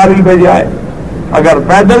سواری پہ جائے، اگر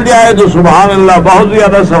پیدل جائے تو سبحان اللہ بہت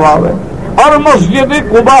زیادہ ثواب ہے. اور مسجد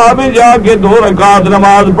قباء میں جا کے 2 رکعت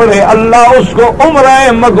نماز پڑھے اللہ اس کو عمرہ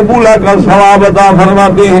مقبولہ کا ثواب عطا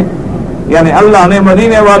فرماتے ہیں. یعنی اللہ نے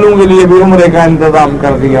مدینے والوں کے لیے بھی عمرے کا انتظام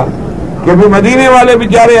کر دیا کہ بھی مدینے والے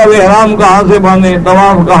بیچارے اب احرام کہاں سے باندھیں،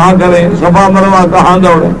 طواف کہاں کریں، صفا مروہ کہاں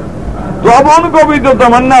دوڑیں. تو اب ان کو بھی تو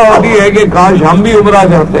تمنا ہوتی ہے کہ کاش ہم بھی عمرہ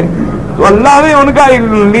کرتے. تو اللہ نے ان کا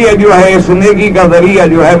لیے جو ہے اس نیکی کا ذریعہ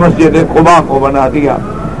جو ہے مسجد قباء کو بنا دیا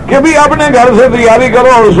کہ بھی اپنے گھر سے تیاری کرو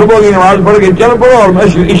اور صبح کی نماز پڑھ کے چل پڑو اور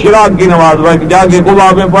اشراق کی نماز جا کے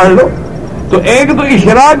قباء میں پڑھ لو. تو ایک تو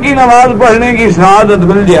اشراق کی نماز پڑھنے کی سعادت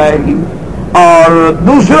مل جائے گی، اور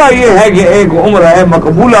دوسرا یہ ہے کہ ایک عمرہ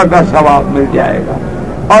مقبولہ کا ثواب مل جائے گا۔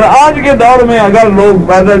 اور آج کے دور میں اگر لوگ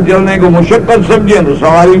پیدل چلنے کو مشقت سمجھیں تو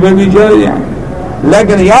سواری پہ بھی چلے جائیں،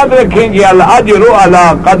 لیکن یاد رکھیں کہ الاجر علی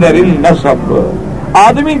قدر النسب،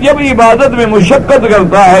 آدمی جب عبادت میں مشقت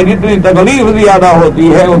کرتا ہے جتنی تکلیف زیادہ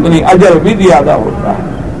ہوتی ہے اتنی اجر بھی زیادہ ہوتا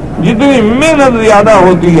ہے، جتنی محنت زیادہ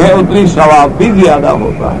ہوتی ہے اتنی ثواب بھی زیادہ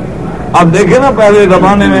ہوتا ہے۔ اب دیکھیں نا پہلے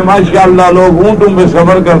زمانے میں ماشاءاللہ لوگ اونٹوں پہ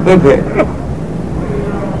سفر کرتے تھے،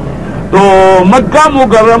 تو مکہ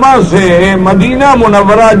مکرمہ سے مدینہ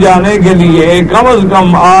منورہ جانے کے لیے کم از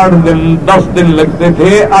کم 8 دن 10 دن لگتے تھے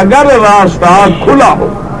اگر راستہ کھلا ہو،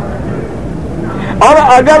 اور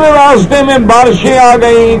اگر راستے میں بارشیں آ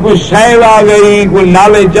گئی، کوئی سیل آ گئی، کوئی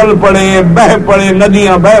نالے چل پڑے، بہہ پڑے،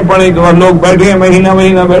 ندیاں بہہ پڑے، تو لوگ بیٹھے مہینہ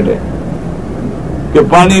مہینہ بیٹھے کہ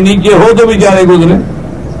پانی نیچے ہو تو بیچارے گزرے۔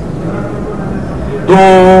 تو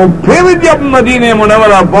پھر جب مدینہ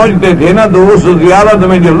منورہ پہنچتے تھے نا تو اس زیارت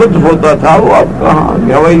میں جو لطف ہوتا تھا وہ اب کہاں،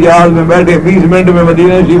 کہ ہوائی جہاز میں بیٹھے 20 منٹ میں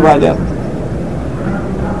مدینہ شریف آ جاتے۔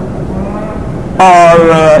 اور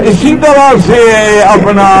اسی طرح سے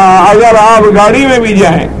اپنا اگر آپ گاڑی میں بھی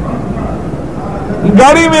جائیں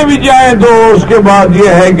تو اس کے بعد یہ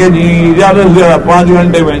ہے کہ جی زیادہ سے زیادہ 5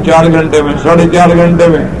 گھنٹے میں، 4 گھنٹے میں، 4.5 گھنٹے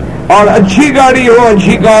میں، اور اچھی گاڑی ہو،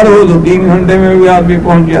 اچھی کار ہو تو 3 گھنٹے میں بھی آدمی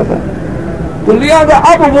پہنچ جاتا ہے۔ تو لہٰذا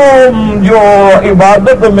اب وہ جو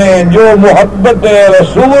عبادت میں، جو محبت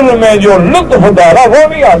رسول میں جو لطف تھا وہ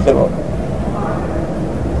بھی حاصل ہوتا۔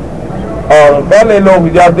 اور پہلے لوگ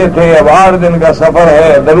جاتے تھے، اب 8 دن کا سفر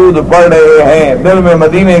ہے، درود پڑھ رہے ہیں، دل میں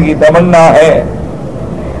مدینے کی تمنا ہے،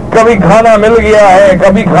 کبھی کھانا مل گیا ہے،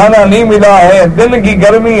 کبھی کھانا نہیں ملا ہے، دن کی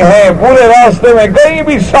گرمی ہے، پورے راستے میں کہیں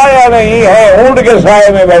بھی سایہ نہیں ہے، اونٹ کے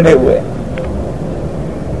سائے میں بیٹھے ہوئے،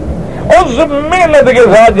 اس محنت کے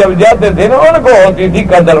ساتھ جب جاتے تھے نا ان کو ہوتی تھی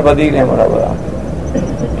قدر مدینہ منورہ۔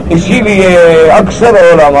 اسی لیے اکثر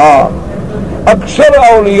علماء، اکثر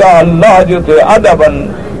اولیاء اللہ جو تھے ادباً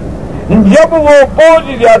جب وہ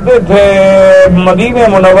پہنچ جاتے تھے مدینہ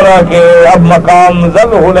منورہ کے اب مقام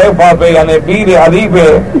ذل حلیفہ پہ یعنی پیر علی پہ،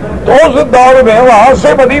 تو اس دور میں وہاں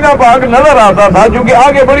سے مدینہ پاک نظر آتا تھا، کیونکہ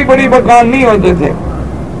آگے بڑی بڑی مکان نہیں ہوتے تھے،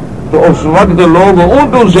 تو اس وقت لوگ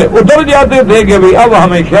اونٹوں سے اتر جاتے تھے کہ بھئی اب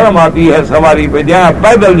ہمیں شرم آتی ہے سواری پہ جائیں،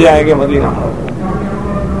 پیدل جائیں گے مدینہ۔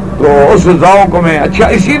 تو اس ذوق میں اچھا،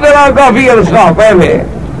 اسی طرح کافی عرصہ پہلے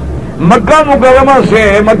مکہ مکرمہ سے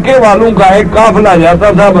مکے والوں کا ایک قافلہ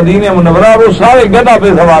جاتا تھا مدینہ منورہ، وہ سارے گدھا پہ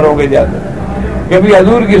سوار ہو کے جاتے کہ بھی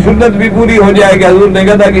حضور کی سنت بھی پوری ہو جائے کہ حضور نے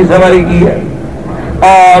گدھا کی سواری کی ہے۔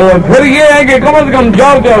 اور پھر یہ ہے کہ کم از کم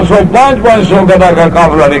 400 500 گدھا کا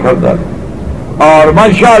قافلہ نکلتا تھا، اور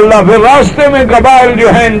ماشاءاللہ پھر راستے میں قبائل جو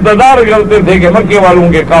ہیں انتظار کرتے تھے کہ مکے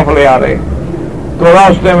والوں کے قافلے آ رہے، تو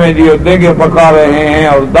راستے میں جو دیگے پکا رہے ہیں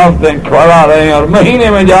اور دعوتیں کھلا رہے ہیں، اور مہینے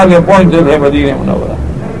میں جا کے پہنچتے تھے مدینہ منورہ۔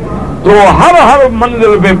 تو ہر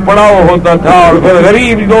منزل پہ پڑاؤ ہوتا تھا، اور پھر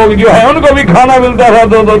غریب لوگ جو ہیں ان کو بھی کھانا ملتا تھا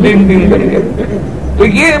 2-2 3-3 کر کے۔ تو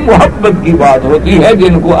یہ محبت کی بات ہوتی ہے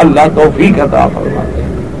جن کو اللہ توفیق عطا فرماتے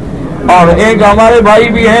ہیں۔ اور ایک ہمارے بھائی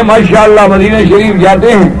بھی ہیں ماشاءاللہ مدینہ شریف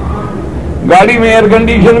جاتے ہیں، گاڑی میں ایئر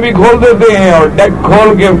کنڈیشن بھی کھول دیتے ہیں اور ڈیک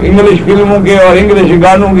کھول کے انگلش فلموں کے اور انگلش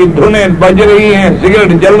گانوں کی دھنیں بج رہی ہیں،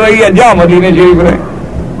 سگریٹ جل رہی ہے، جا مدینہ شریف رہے۔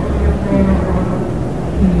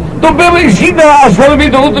 تو پھر اسی طرح اثر بھی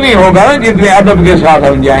تو اتنی ہوگا نا جتنے ادب کے ساتھ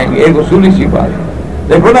ہم جائیں گے۔ ایک اصولی سی بات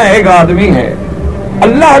دیکھو نا، ایک آدمی ہے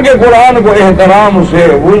اللہ کے قرآن کو احترام سے،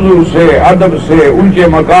 وضو سے، ادب سے، اونچے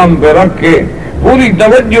مقام پہ رکھ کے پوری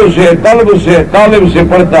توجہ سے، طالب سے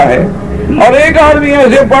پڑھتا ہے، اور ایک آدمی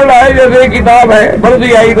ایسے پڑھ رہا ہے جیسے کتاب ہے،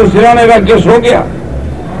 مرضی آئی تو سرانے رکھ کے سو گیا،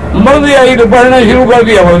 مرضی آئی تو پڑھنا شروع کر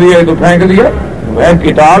دیا، مرضی آئی تو پھینک دیا، وہ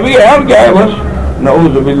کتاب ہی ہے اور کیا ہے بس۔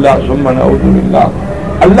 نعوذ باللہ ثم نعوذ باللہ۔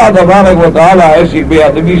 اللہ تبارک و تعالیٰ ایسی بے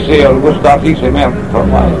ادبی سے اور گستاخی سے میں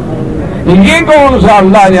فرمائے، یہ کون سا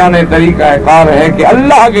اللہ جانے طریقہ کار ہے کہ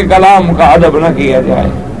اللہ کے کلام کا ادب نہ کیا جائے۔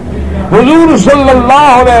 حضور صلی اللہ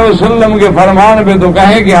علیہ وسلم کے فرمان پہ تو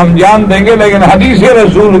کہیں کہ ہم جان دیں گے، لیکن حدیث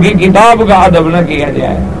رسول کی کتاب کا ادب نہ کیا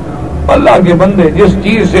جائے۔ اللہ کے بندے جس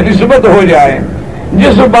چیز سے نسبت ہو جائے،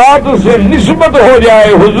 جس بات سے نسبت ہو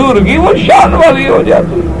جائے حضور کی، وہ شان والی ہو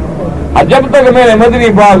جاتی۔ جب تک میرے مدنی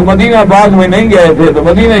پاک مدینہ پاک میں نہیں گئے تھے تو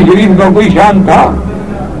مدینہ شریف کا کوئی شان تھا؟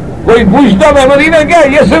 کوئی پوچھتا میں مدینہ کیا؟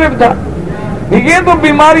 یہ صرف تھا، یہ تو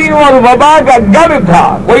بیماریوں اور وبا کا ڈر تھا،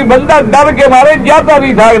 کوئی بندہ ڈر کے مارے جاتا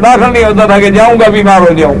نہیں تھا، داخل نہیں ہوتا تھا کہ جاؤں گا بیمار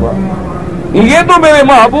ہو جاؤں گا۔ یہ تو میرے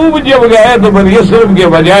محبوب جب گئے تو پھر یہ صرف کے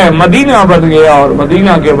بجائے مدینہ بن گیا، اور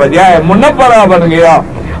مدینہ کے بجائے منورہ بن گیا،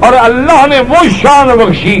 اور اللہ نے وہ شان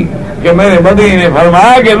بخشی کہ میرے مدینے نے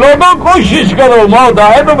فرمایا کہ لوگوں کوشش کرو موت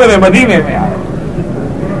آئے تو میرے مدینے میں آئے،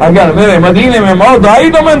 اگر میرے مدینے میں موت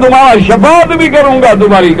آئی تو میں تمہارا شفاعت بھی کروں گا،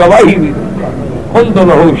 تمہاری گواہی بھی دوں گا، كنت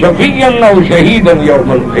له شفيعا أو شهيدا يوم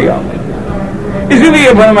القيامة۔ اس لیے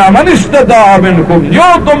فرمایا من استطاع منکم، جو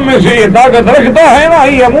تم میں سے یہ طاقت رکھتا ہے نا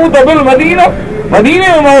یموت بالمدینہ، مدینے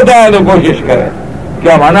میں موت آئے تو کوشش کرے۔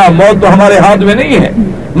 کیا مانا؟ موت تو ہمارے ہاتھ میں نہیں ہے،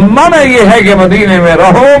 مانا یہ ہے کہ مدینے میں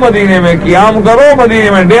رہو، مدینے میں قیام کرو، مدینے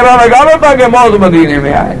میں ڈیرا لگا لو تاکہ موت مدینے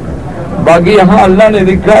میں آئے۔ باقی یہاں اللہ نے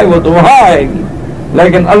لکھا ہے وہ تو وہاں آئے گی،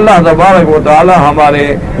 لیکن اللہ تبارک و تعالی ہمارے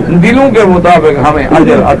دلوں کے مطابق ہمیں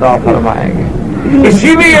اجر عطا فرمائیں گے۔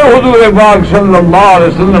 اسی لیے حضور پاک صلی اللہ علیہ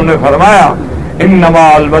وسلم نے فرمایا انما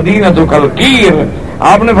المدینۃ کالقیر،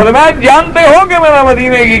 آپ نے فرمایا جانتے ہو کہ میرا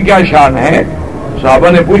مدینے کی کیا شان ہے؟ صحابہ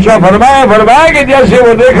نے پوچھا، فرمایا کہ جیسے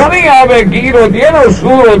وہ دیکھا نہیں آپ ایک کیر ہوتی ہے نا،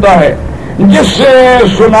 سور ہوتا ہے جس سے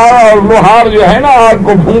سونارا اور لوہار جو ہے نا آگ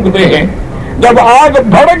کو پھونکتے ہیں، جب آگ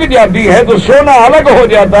بھڑک جاتی ہے تو سونا الگ ہو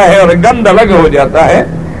جاتا ہے اور گند الگ ہو جاتا ہے،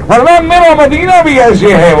 فرمایا میرا مدینہ بھی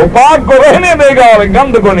ایسے ہے، وہ پاک کو رہنے دے گا اور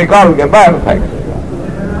گند کو نکال کے باہر پھینک دے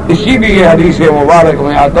گا۔ اسی لیے حدیث مبارک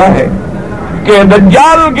میں آتا ہے کہ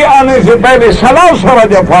دجال کے آنے سے پہلے سلاسل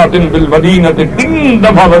جفات بالمدینہ، 3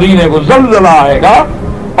 دفعہ مدینے کو زلزلہ آئے گا،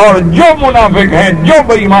 اور جو منافق ہیں جو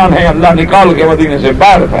بے ایمان ہیں اللہ نکال کے مدینے سے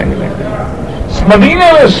باہر پھینک لیں گے۔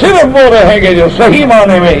 مدینے میں صرف وہ رہیں گے جو صحیح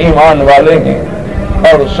معنی میں ایمان والے ہیں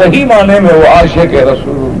اور صحیح معنی میں وہ عاشق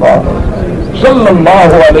رسول اللہ صلی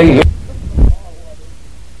اللہ علیہ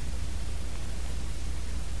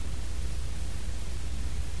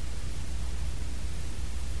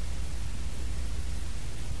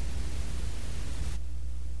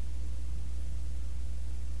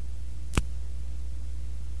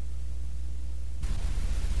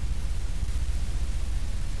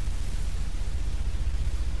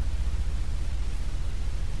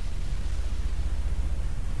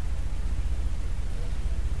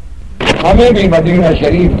ہمیں بھی مدینہ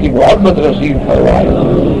شریف کی محبت نصیب فرمائے،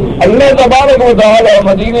 اللہ تبارک و تعالی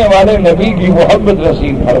مدینے والے نبی کی محبت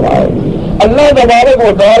نصیب فرمائے، اللہ تبارک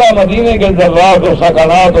و تعالی مدینے کے ذرات و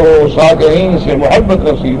سکنات و ساکنین سے محبت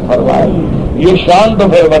نصیب فرمائے۔ یہ شان تو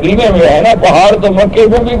پھر مدینے میں ہے نا، پہاڑ تو مکے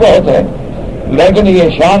کو بھی بہت ہے، لیکن یہ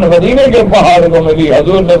شان مدینے کے پہاڑ کو ملی۔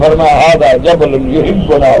 حضور نے فرمایا ھذا جبل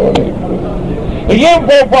یحبنا ونحبہ، یہ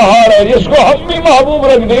وہ پہاڑ ہے جس کو ہم بھی محبوب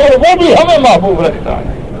رکھتے ہیں اور وہ بھی ہمیں محبوب رکھتا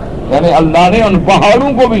ہے۔ یعنی اللہ نے ان پہاڑوں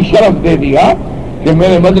کو بھی شرف دے دیا کہ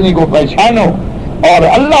میرے مدنی کو پہچانو، اور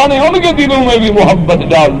اللہ نے ان کے دلوں میں بھی محبت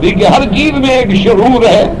ڈال دی کہ ہر چیز میں ایک شعور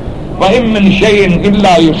ہے۔ وَإِن مِّن شَيْءٍ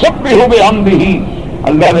إِلَّا يُسَبِّحُ بِحَمْدِهِ،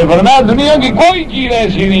 اللہ نے فرمایا دنیا کی کوئی چیز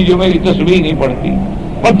ایسی نہیں جو میری تسبیح نہیں پڑھتی،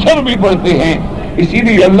 پتھر بھی پڑھتے ہیں۔ اسی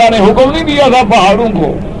لیے اللہ نے حکم نہیں دیا تھا پہاڑوں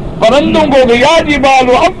کو، پرندوں کو کہ یا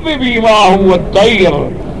جبال أَوِّبِي مَعَهُ وَالطَّيْرَ،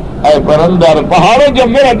 اے پرندر پہاڑوں جب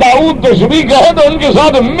میرا داؤد تسبیح کہے تو ان کے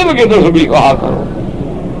ساتھ مل کے تسبیح کہا کرو۔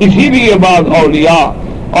 اسی لیے بعض اولیاء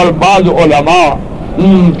اور بعض علماء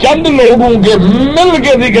چند لوگوں کے مل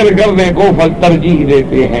کے ذکر کرنے کو ترجیح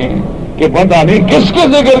دیتے ہیں کہ پتہ نہیں کس کے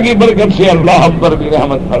ذکر کی برکت سے اللہ ہم پر بھی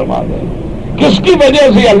رحمت فرما دے، کس کی وجہ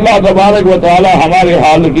سے اللہ تبارک و تعالی ہمارے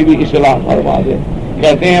حال کی بھی اصلاح فرما دے۔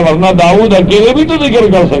 کہتے ہیں ورنہ داؤد اکیلے بھی تو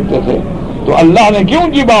ذکر کر سکتے تھے، تو اللہ نے کیوں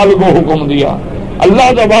جبال کو حکم دیا؟ اللہ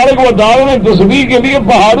تبارک و تعالی نے تسبیح کے لیے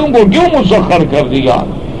پہاڑوں کو کیوں مسخر کر دیا؟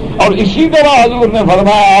 اور اسی طرح حضور نے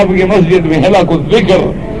فرمایا آپ کی مسجد میں حلق الذکر،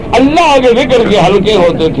 اللہ کے ذکر کے حلقے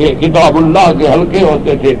ہوتے تھے، کتاب اللہ کے حلقے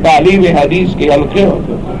ہوتے تھے، تعلیم حدیث کے حلقے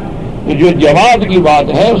ہوتے تھے۔ تو جو جماعت کی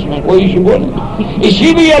بات ہے اس میں کوئی شبہ نہیں،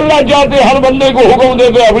 اسی لیے اللہ چاہتے ہر بندے کو حکم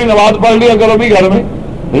دیتے اپنی نماز پڑھ لیا کرو بھی گھر میں،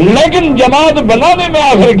 لیکن جماعت بنانے میں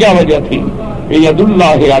آخر کیا وجہ تھی؟ کہ ید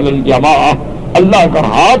اللہ علی الجماعہ، اللہ کا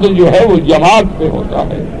ہاتھ جو ہے وہ جماعت پہ ہوتا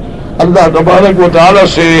ہے۔ اللہ تبارک و تعالی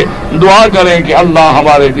سے دعا کریں کہ اللہ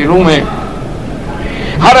ہمارے دلوں میں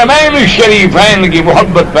حرمین الشریفین کی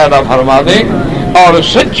محبت پیدا فرما دے، اور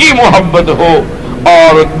سچی محبت ہو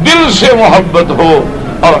اور دل سے محبت ہو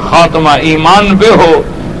اور خاتمہ ایمان پہ ہو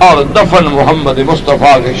اور دفن محمد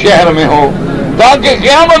مصطفیٰ کے شہر میں ہو، تاکہ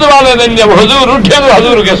قیامت والے دن جب حضور اٹھے تو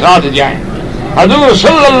حضور کے ساتھ جائیں، حضور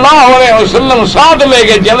صلی اللہ علیہ وسلم ساتھ لے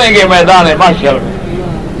کے چلیں گے میدان محشر میں۔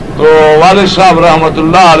 تو والد صاحب رحمت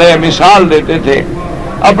اللہ علیہ مثال دیتے تھے،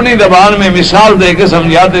 اپنی زبان میں مثال دے کے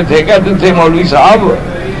سمجھاتے تھے، کہتے تھے مولوی صاحب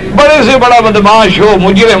بڑے سے بڑا بدماش ہو،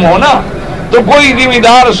 مجرم ہو نا، تو کوئی ذمہ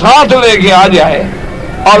دار ساتھ لے کے آ جائے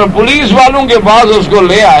اور پولیس والوں کے پاس اس کو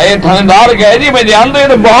لے آئے، تھانے دار کہے جی میں جانتا ہوں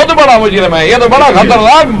یہ تو بہت بڑا مجرم ہے، یہ تو بڑا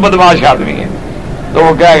خطرناک بدماش آدمی ہے، تو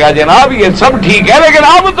وہ کہے گا جناب یہ سب ٹھیک ہے لیکن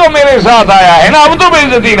اب تو میرے ساتھ آیا ہے نا، اب تو بے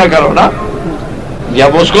عزتی نہ کرو نا،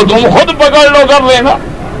 جب اس کو تم خود پکڑ لو کر لینا۔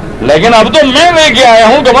 لیکن اب تو میں لے کے آیا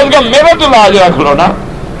ہوں، کم از کم میرا تو لاج رکھ لو نا۔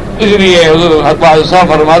 اس لیے حضور حق صاحب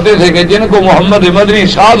فرماتے تھے کہ جن کو محمد مدنی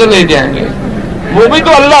ساتھ لے جائیں گے وہ بھی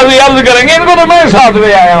تو اللہ سے عرض کریں گے ان کو تو میں ساتھ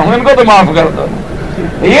لے آیا ہوں، ان کو تو معاف کر دو،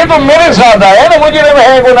 یہ تو میرے ساتھ آئے نا، مجرم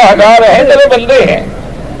ہیں، گناہگار ہیں، میرے بندے ہیں،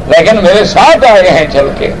 لیکن میرے ساتھ آئے ہیں چل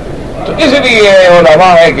کے۔ تو اس لیے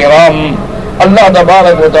علماء کرام اللہ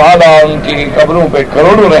تبارک و تعالیٰ ان کی قبروں پہ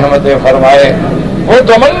کروڑوں رحمتیں فرمائے۔ وہ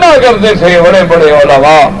تمنا کرتے تھے بڑے بڑے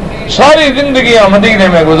علماء، ساری زندگیاں مدینے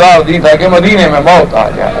میں گزار دی تاکہ مدینے میں موت آ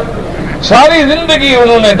جائے، ساری زندگی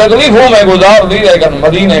انہوں نے تکلیفوں میں گزار دی لیکن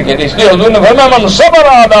مدینے کے لیے، اس لیے حضور نے فرمایا من صبر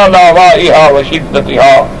علی لاوائہا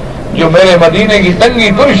وشدتہا، جو میرے مدینے کی تنگی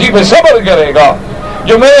ترشی پہ صبر کرے گا،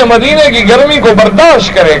 جو میرے مدینے کی گرمی کو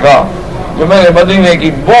برداشت کرے گا، جو میرے مدینے کی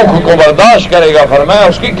بھوک کو برداشت کرے گا، فرمایا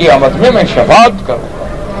اس کی قیامت میں میں شفاعت کروں گا۔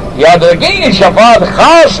 یاد رکھیں یہ شفاعت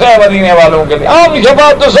خاص ہے مدینے والوں کے لیے، عام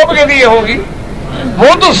شفاعت تو سب کے لیے ہوگی،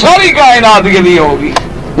 وہ تو ساری کائنات کے لیے ہوگی،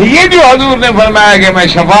 یہ جو حضور نے فرمایا کہ میں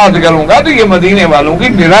شفاعت کروں گا تو یہ مدینے والوں کی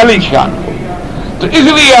نرالی شان ہو۔ تو اس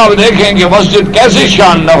لیے آپ دیکھیں کہ مسجد کیسے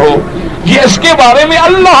شان نہ ہو، یہ اس کے بارے میں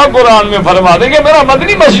اللہ قرآن میں فرما دے کہ میرا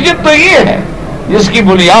مدنی مسجد تو یہ ہے جس کی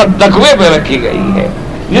بنیاد تقوی پہ رکھی گئی ہے،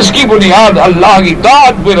 جس کی بنیاد اللہ کی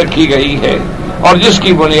طاعت پہ رکھی گئی ہے، اور جس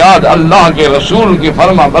کی بنیاد اللہ کے رسول کی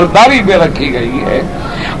فرما برداری پہ رکھی گئی ہے۔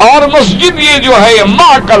 اور مسجد یہ جو ہے یہ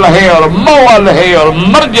معقل ہے اور موال ہے اور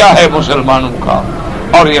مرجع ہے مسلمانوں کا،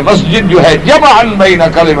 اور یہ مسجد جو ہے جمعاً بین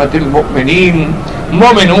کلمۃ المؤمنین،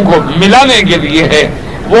 مومنوں کو ملانے کے لیے ہے۔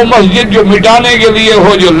 وہ مسجد جو مٹانے کے لیے ہو،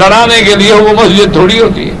 جو لڑانے کے لیے ہو، وہ مسجد تھوڑی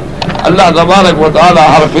ہوتی ہے۔ اللہ تبارک و تعالی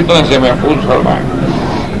ہر فتنے سے محفوظ فرمائے۔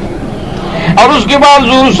 اور اس کے بعد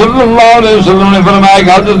حضور صلی اللہ علیہ وسلم نے فرمایا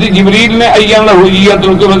کہ حضرت جبریل نے ایّن لہویت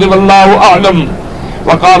القبۃ واللہ اعلم،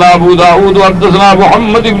 وقال ابو داود حدثنا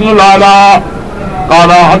محمد بن العلاء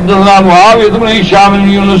قال حدثنا معاویہ بن ہشام بن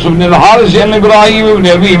یونس بن الحارث عن ابراہیم بن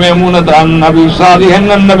ابی میمونۃ عن ابی صالح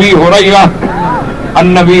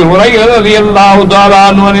عن ابی ہریرہ رضی اللہ تعالی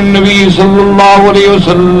عنہ عن النبی صلی اللہ علیہ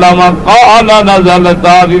وسلم قال نزلت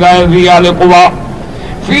هذه آل قباء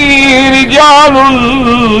في رجال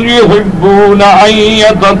يحبون أن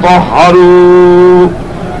يتطهروا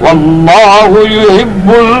والله يحب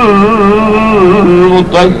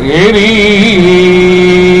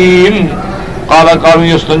المطهرين قال قالوا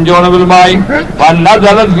يستنجون بالماء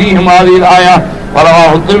فنزلت فيهم هذه الآية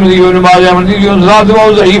ورواه الترمذي وابن ماجه من حديث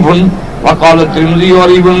وهو ضعيف وقال الترمذي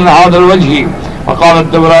غريب من هذا الوجه وقال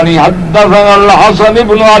الطبراني حدثنا الحسن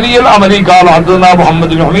بن علي الأمري قال حدثنا محمد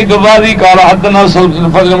بن حميد الرازي قال حدثنا سلف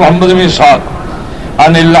الفضل محمد بن إسحاق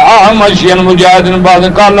عن الأعمش عن مجاهد بعد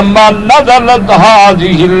قال لما نزلت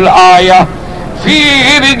هذه الآية في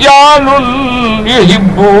رجال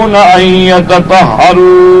يحبون أن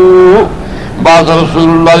يتطهروا بعث رسول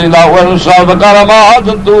الله صلى الله عليه وسلم فقال ما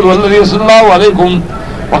هذا الطول والذي صلى الله عليكم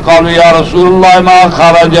وقالوا يا رسول الله ما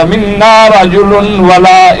خرج منا رجل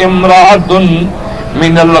ولا امرأة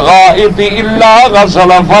من الغائط إلا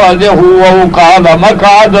غسل فرجه وقال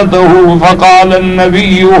مقعدته فقال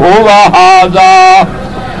النبي هو هذا۔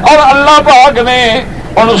 اور اللہ پاک نے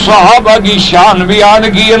ان صحابہ کی شان بیان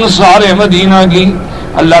کی، انصار مدینہ کی۔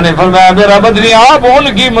 اللہ نے فرمایا میرا بدری آپ ان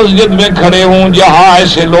کی مسجد میں کھڑے ہوں جہاں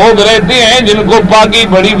ایسے لوگ رہتے ہیں جن کو پاکی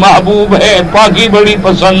بڑی محبوب ہے، پاکی بڑی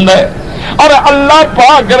پسند ہے، اور اللہ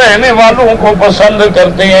پاک رہنے والوں کو پسند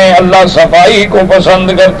کرتے ہیں، اللہ صفائی کو پسند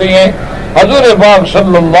کرتے ہیں۔ حضور پاک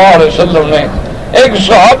صلی اللہ علیہ وسلم نے ایک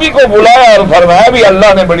صحابی کو بلایا اور فرمایا بھی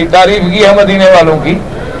اللہ نے بڑی تعریف کی ہے مدینے والوں کی،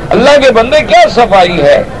 اللہ کے بندے کیا صفائی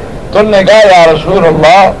ہے؟ تو انہوں نے کہا یا رسول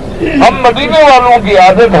اللہ ہم مدینے والوں کی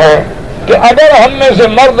عادت ہے کہ اگر ہم میں سے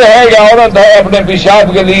مرد ہے یا عورت ہے اپنے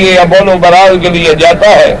پیشاب کے لیے یا بول و براز کے لیے جاتا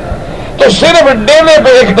ہے تو صرف ڈیلے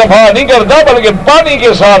پہ اکتفا نہیں کرتا بلکہ پانی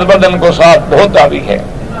کے ساتھ بدن کو ساتھ دھوتا بھی ہے۔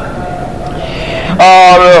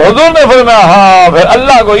 اور حضور نے فرمایا ہاں پھر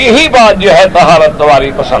اللہ کو یہی بات جو ہے طہارت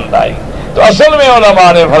تمہاری پسند آئی۔ تو اصل میں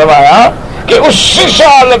علماء نے فرمایا کہ اس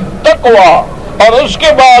سال تقوی اور اس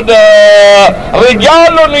کے بعد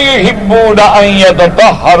رجال یحبون ان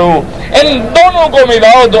یتطہروا، ان دونوں کو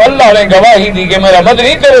ملاؤ تو اللہ نے گواہی دی کہ میرا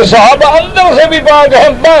مدنی تیرے صحابہ اندر سے بھی پاک ہیں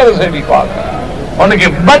باہر سے بھی پاک ہیں، ان کے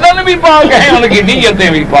بدن بھی پاک ہیں، ان کی نیتیں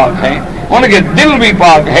بھی پاک ہیں، ان کے دل بھی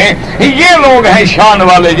پاک ہیں۔ یہ لوگ ہیں شان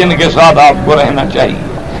والے جن کے ساتھ آپ کو رہنا چاہیے۔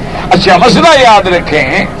 اچھا مسئلہ یاد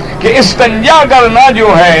رکھیں کہ استنجا کرنا جو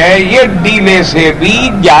ہے یہ ڈیلے سے بھی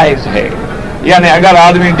جائز ہے، یعنی اگر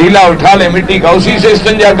آدمی ڈھیلا اٹھا لے مٹی کا اسی سے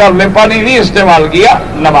استنجا کر لے، پانی نہیں استعمال کیا،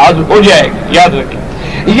 نماز ہو جائے گی، یاد رکھیں۔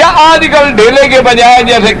 یا آج کل ڈھیلے کے بجائے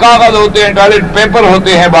جیسے کاغذ ہوتے ہیں، ٹوائلٹ پیپر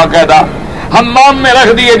ہوتے ہیں باقاعدہ، حمام میں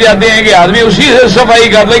رکھ دیے جاتے ہیں کہ آدمی اسی سے صفائی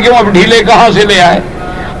کر لے، کیوں اب ڈھیلے کہاں سے لے آئے؟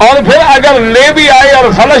 اور پھر اگر لے بھی آئے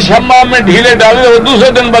اور فلش حمام میں ڈھیلے ڈالے تو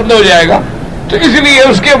دوسرے دن بند ہو جائے گا. تو اس لیے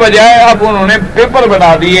اس کے بجائے اب انہوں نے پیپر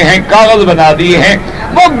بنا دیے ہیں، کاغذ بنا دیے ہیں،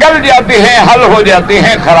 وہ گل جاتے ہیں، حل ہو جاتے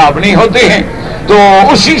ہیں، خراب نہیں ہوتے ہیں. تو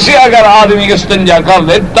اسی سے اگر آدمی استنجا کر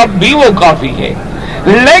لے تب بھی وہ کافی ہے.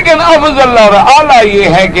 لیکن افضل اور اعلیٰ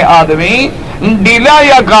یہ ہے کہ آدمی ڈیلا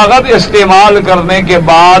یا کاغذ استعمال کرنے کے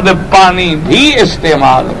بعد پانی بھی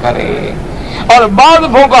استعمال کرے. اور بعض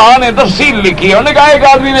فقہا نے تفصیل لکھی ہے، انہوں نے کہا ایک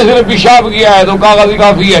آدمی نے صرف پیشاب کیا ہے تو کاغذ ہی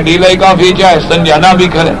کافی ہے، ڈیلا ہی کافی ہے، چاہے استنجا نہ بھی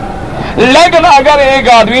کرے. لیکن اگر ایک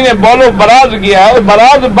آدمی نے بول و براز کیا ہے،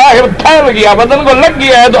 براز باہر پھیل گیا، بدن کو لگ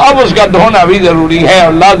گیا ہے، تو اب اس کا دھونا بھی ضروری ہے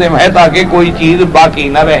اور لازم ہے تاکہ کوئی چیز باقی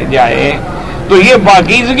نہ رہ جائے. تو یہ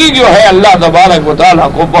پاکیزگی جو ہے اللہ تبارک و تعالیٰ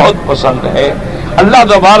کو بہت پسند ہے. اللہ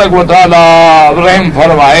تبارک و تعالیٰ رحم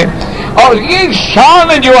فرمائے. اور یہ شان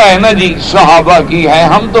جو ہے نا جی صحابہ کی ہے.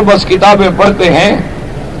 ہم تو بس کتابیں پڑھتے ہیں،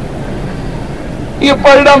 یہ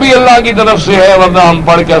پڑھنا بھی اللہ کی طرف سے ہے، ورنہ ہم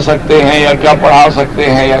پڑھ کیا سکتے ہیں یا کیا پڑھا سکتے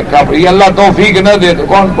ہیں یا کیا یہ اللہ توفیق نہ دے تو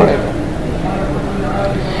کون پڑھے گا.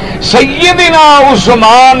 سیدنا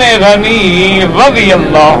عثمان غنی رضی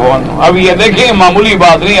اللہ عنہ. اب یہ دیکھیں معمولی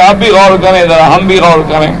بات نہیں، آپ بھی غور کریں ذرا، ہم بھی غور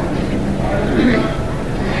کریں.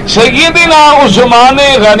 سیدنا عثمان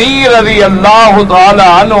غنی رضی اللہ تعالی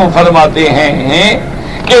عنہ فرماتے ہیں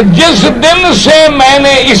کہ جس دن سے میں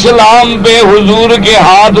نے اسلام پہ حضور کے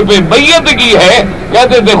ہاتھ پہ بیعت کی ہے،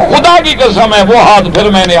 کہتے تھے خدا کی قسم ہے وہ ہاتھ پھر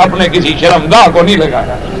میں نے اپنے کسی شرمگاہ کو نہیں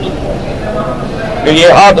لگایا کہ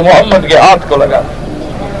یہ ہاتھ محمد کے ہاتھ کو لگا.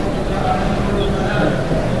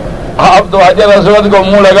 آپ تو حجر اسود کو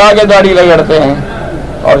منہ لگا کے داڑھی رگڑتے ہیں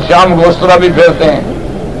اور شام کو اس طرح بھی پھیرتے ہیں.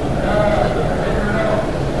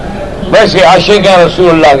 ویسے عاشق ہیں رسول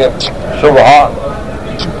اللہ کے، سبحان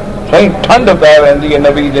صحیح ٹھنڈ پہ رہتی ہے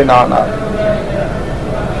نبی دے نام.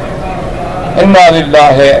 انا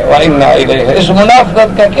للہ و انا الیہ. اس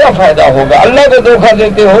منافقت کا کیا فائدہ ہوگا؟ اللہ کو دھوکہ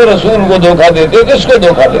دیتے ہو، رسول کو دھوکہ دیتے ہو، کس کو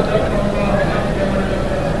دھوکہ دیتے ہو؟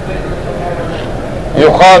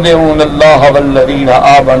 یخادعون اللہ والذین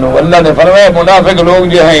آمنوا. اللہ نے فرمایا منافق لوگ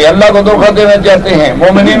جو ہیں اللہ کو دھوکہ دینا چاہتے ہیں،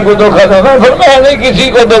 مومنین کو دھوکہ دینا. فرمایا نہیں کسی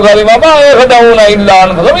کو دھوکہ دے، وما یخدعون الا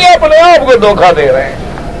انفسهم. یہ اپنے آپ کو دھوکہ دے رہے ہیں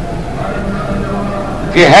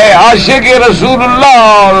کہ ہے عاشق رسول اللہ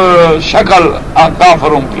اور شکل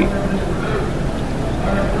کافروں کی،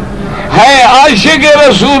 ہے عاشق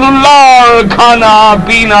رسول اللہ اور کھانا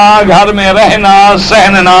پینا، گھر میں رہنا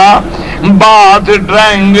سہننا، بات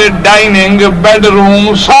ڈرائنگ ڈائننگ بیڈ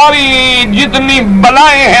روم، ساری جتنی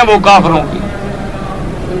بلائیں ہیں وہ کافروں کی.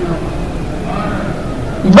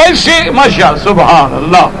 ویسے ماشاء سبحان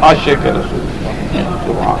اللہ عاشق رسول اللہ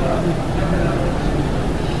سبحان اللہ.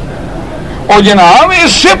 اور جناب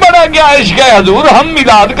اس سے بڑا کیا عشق ہے حضور؟ ہم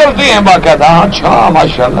میلاد کرتے ہیں باقاعدہ. اچھا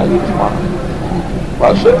ماشاء اللہ.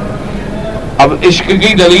 بس اب عشق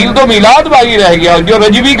کی دلیل تو میلاد باقی رہ گیا، جو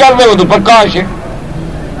رجبی کر رہے ہو تو پکا عشق.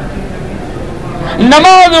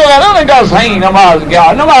 نماز وغیرہ نے کہا صحیح نماز کیا،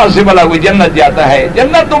 نماز سے بھلا کوئی جنت جاتا ہے؟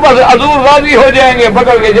 جنت تو بس حضور راضی ہو جائیں گے،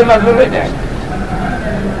 پکڑ کے جنت میں لے جائیں گے.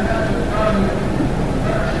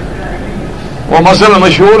 وہ مسئلہ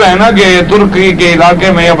مشہور ہے نا کہ ترکی کے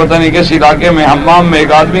علاقے میں یا پتہ نہیں کس علاقے میں حمام میں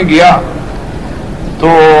ایک آدمی گیا تو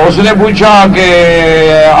اس نے پوچھا کہ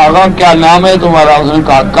آقا کیا نام ہے تمہارا؟ اس نے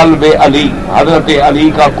کہا کلب علی، حضرت علی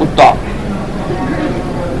کا کتا.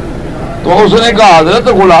 تو اس نے کہا حضرت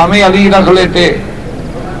غلام علی رکھ لیتے.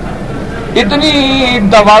 اتنی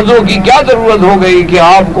تواضع کی کیا ضرورت ہو گئی کہ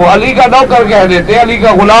آپ کو علی کا نوکر کہہ دیتے، علی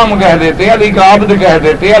کا غلام کہہ دیتے، علی کا عبد کہہ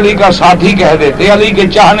دیتے، علی کا ساتھی کہہ دیتے، علی کے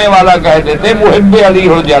چاہنے والا کہہ دیتے، محب علی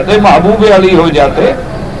ہو جاتے، محبوب علی ہو جاتے.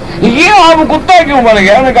 یہ آپ کتا کیوں بن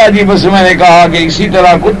گیا؟ نے کہا جی بس میں نے کہا کہ اسی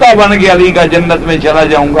طرح کتا بن کے علی کا جنت میں چلا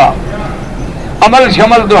جاؤں گا، عمل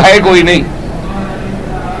شمل تو ہے کوئی نہیں.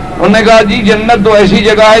 انہوں نے کہا جی جنت تو ایسی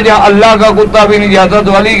جگہ ہے جہاں اللہ کا کتا بھی نہیں جاتا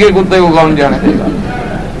تو علی کے کتے کو کون جانے دے گا؟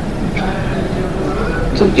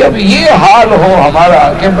 تو جب یہ حال ہو ہمارا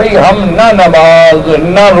کہ بھئی ہم نہ نماز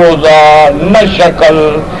نہ روزہ نہ شکل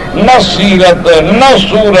نہ سیرت نہ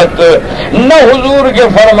صورت نہ حضور کے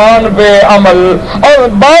فرمان پہ عمل، اور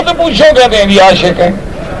بات پوچھو کہتے ہیں جی عاشق ہیں.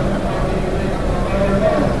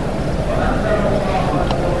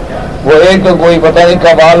 وہ ایک کوئی پتہ نہیں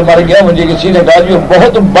کبال مر گیا، مجھے کسی نے کہا جو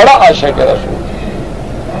بہت بڑا عاشق ہے رسول،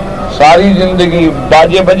 ساری زندگی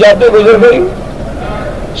باجے بجاتے گزر گئی،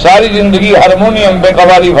 ساری زندگی ہارمونیم پہ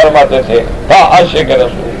قوالی فرماتے تھے، تھا عاشق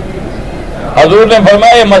رسول. حضور نے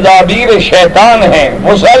فرمایا مزابیر شیطان ہیں،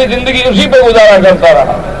 وہ ساری زندگی اسی پہ گزارا کرتا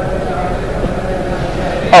رہا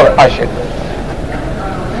اور عاشق.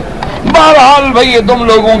 بہرحال بھئی یہ تم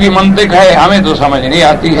لوگوں کی منطق ہے، ہمیں تو سمجھ نہیں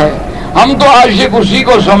آتی ہے. ہم تو عاشق اسی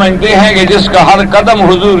کو سمجھتے ہیں کہ جس کا ہر قدم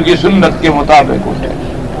حضور کی سنت کے مطابق اٹھے.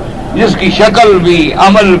 جس کی شکل بھی،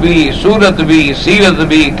 عمل بھی، صورت بھی، سیرت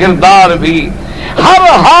بھی، کردار بھی، ہر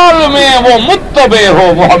حال میں وہ متبع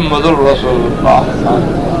ہو محمد الرسول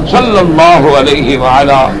اللہ صلی اللہ علیہ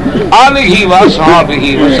وعلا آلہ واصحابہ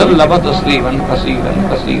وسلم تسلیما کثیرا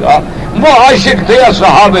کثیرا۔ وہ عاشق تھے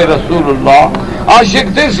اصحاب رسول اللہ،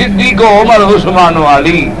 عاشق تھے صدیق و عمر عثمان و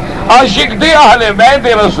علی، عاشق تھے اہل بیت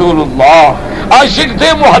رسول اللہ، عاشق تھے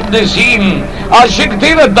محدثین، عاشق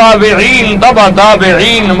تھے تابعین، تبع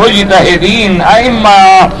تابعین، مجتہدین، ائمہ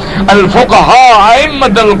الفقہاء،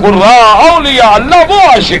 ائمۃ القراء، اولیاء اللہ، وہ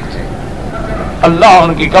عاشق تھے۔ اللہ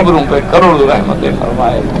ان کی قبروں پہ کروڑ رحمتیں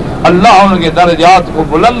فرمائے، اللہ ان کے درجات کو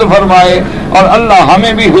بلند فرمائے، اور اللہ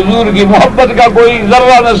ہمیں بھی حضور کی محبت کا کوئی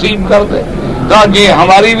ذرہ نصیب کر دے تاکہ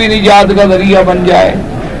ہماری بھی نجات کا ذریعہ بن جائے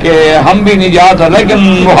کہ ہم بھی نجات۔ لیکن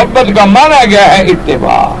محبت کا معنی کیا ہے؟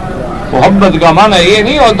 اتباع۔ محبت کا معنی یہ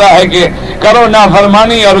نہیں ہوتا ہے کہ کرو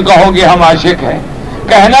نافرمانی اور کہو کہ ہم عاشق ہیں۔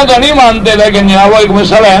 کہنا تو نہیں مانتے، لیکن جناب وہ ایک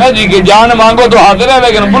مسئلہ ہے نا جی کہ جان مانگو تو حاضر ہے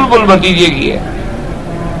لیکن بلبل بھتیجے کی ہے۔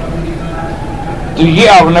 تو یہ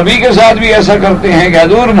آپ نبی کے ساتھ بھی ایسا کرتے ہیں کہ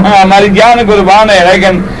حضور ہماری جان قربان ہے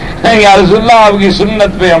لیکن یا رسول اللہ آپ کی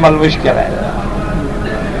سنت پہ عمل مشکل ہے۔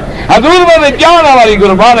 حضور میرے جان ہماری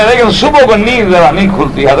قربان ہے لیکن صبح کو نیند ذرا نہیں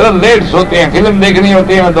کھلتی، حضرت لیٹ سوتے ہیں، فلم دیکھنی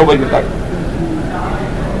ہوتی ہے 2 بجے تک۔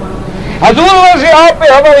 حضور ویسے آپ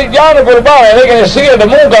پہ ہماری جان قربان ہے لیکن سگریٹ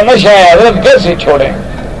منہ کا نشہ ہے، حضرت کیسے چھوڑیں؟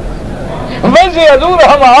 ویسے حضور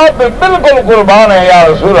ہم آپ پہ بالکل قربان ہیں یا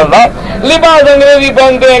رسول اللہ۔ لباس انگریزی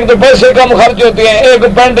پہنتے ہیں، ایک تو پیسے کم خرچ ہوتے ہیں، ایک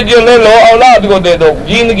پینٹ جو لے لو اولاد کو دے دو،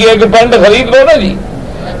 جین کی ایک پینٹ خرید لو نا جی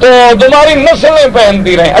تو تمہاری نسلیں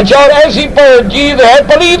پہنتی رہیں۔ اچھا، اور ایسی چیز ہے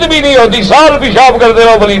پلید بھی نہیں ہوتی، سال پیشاب کرتے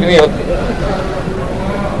رہو پلید نہیں ہوتی۔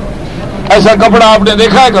 ایسا کپڑا آپ نے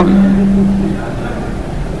دیکھا ہے کبھی؟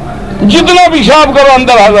 جتنا پیشاب کرو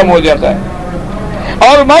اندر ہضم ہو جاتا ہے،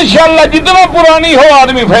 اور ماشاءاللہ جتنا پرانی ہو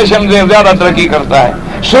آدمی فیشن سے زیادہ ترقی کرتا ہے۔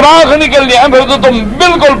 سوراخ نکل جائے پھر تو تم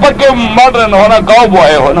بالکل پکے ماڈرن ہونا، کاؤ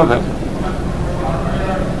بوائے ہو نا۔ پھر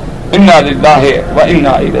انا للہ و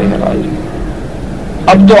انا الیہ راجعون۔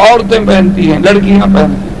 اب تو عورتیں پہنتی ہیں، لڑکیاں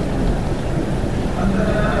پہنتی ہیں۔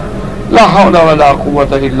 لا حول ولا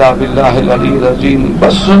قوت الا باللہ العلی العظیم۔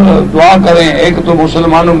 بس دعا کریں، ایک تو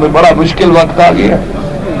مسلمانوں میں بڑا مشکل وقت آ گیا،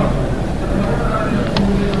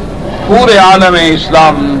 پورے عالم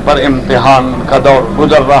اسلام پر امتحان کا دور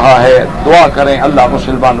گزر رہا ہے۔ دعا کریں اللہ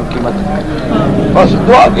مسلمانوں کی مدد کرے، بس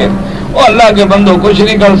دعا کریں۔ اور اللہ کے بندوں کچھ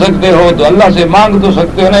نہیں کر سکتے ہو تو اللہ سے مانگ تو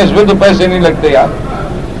سکتے ہو نا، اس میں تو پیسے نہیں لگتے یار۔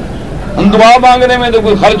 دعا مانگنے میں تو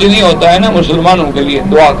کوئی خرچ نہیں ہوتا ہے نا۔ مسلمانوں کے لیے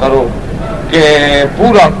دعا کرو کہ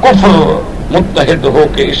پورا کفر متحد ہو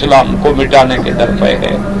کے اسلام کو مٹانے کے درپے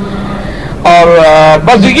ہے، اور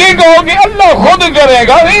بس یہ کہو کہ اللہ خود کرے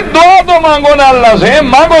گا۔ نہیں، دعا تو مانگو نا اللہ سے،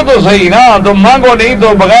 مانگو تو صحیح نا، تو مانگو نہیں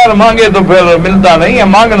تو بغیر مانگے تو پھر ملتا نہیں ہے،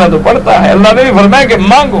 مانگنا تو پڑتا ہے۔ اللہ نے بھی فرمایا کہ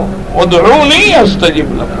مانگو، ادعونی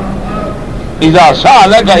استجب لکم اذا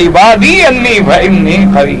سألک عبادی انی فانی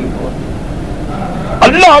قریب۔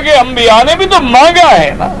 اللہ کے انبیاء نے بھی تو مانگا ہے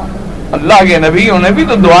نا، اللہ کے نبیوں نے بھی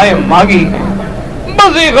تو دعائیں مانگی ہیں۔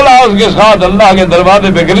 بس اخلاص کے ساتھ اللہ کے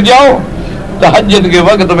دروازے پہ گر جاؤ۔ تہجد کے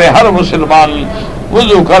وقت میں ہر مسلمان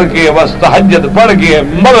وضو کر کے بس تہجد پڑھ کے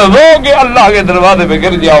رو کے اللہ کے دروازے پہ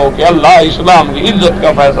گر جاؤ کہ اللہ اسلام کی عزت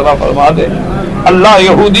کا فیصلہ فرما دے، اللہ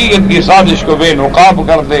یہودیت کی سازش کو بے نقاب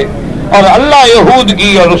کر دے، اور اللہ یہود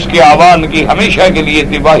کی اور اس کے عوام کی ہمیشہ کے لیے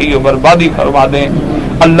تباہی و بربادی فرما دیں،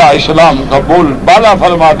 اللہ اسلام کا بول بالا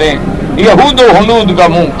فرما دیں، یہود و ہنود کا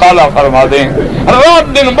منہ کالا فرما دیں۔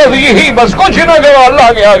 رات دن بس یہی، بس کچھ نہ کرو،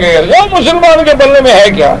 اللہ کے آگے جو مسلمان کے پلے میں ہے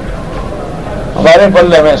کیا؟ ہمارے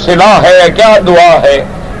پلے میں صلاح ہے کیا؟ دعا ہے،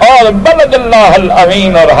 اور بلد اللہ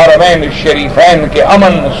الامین اور حرمین الشریفین کے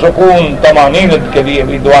امن سکون طمانینت کے لیے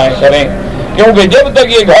بھی دعائیں کریں، کیونکہ جب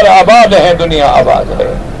تک یہ گھر آباد ہے دنیا آباد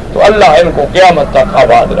ہے، تو اللہ ان کو قیامت تک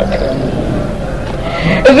آباد رکھے۔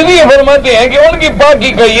 اس لیے فرماتے ہیں کہ ان کی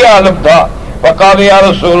پاکی کا یہ عالم تھا، فقال یا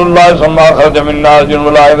رسول اللہ صلی اللہ علیہ وسلم منا رجل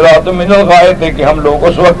ولا عبرات من الغائط، کہ ہم لوگ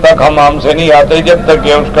اس وقت تک حمام سے نہیں آتے جب تک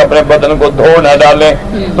کہ اس کا اپنے بدن کو دھو نہ ڈالیں۔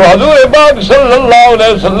 تو حضور پاک صلی اللہ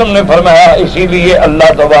علیہ وسلم نے فرمایا اسی لیے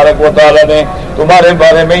اللہ تبارک و تعالی نے تمہارے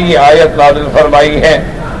بارے میں یہ آیت نازل فرمائی ہے۔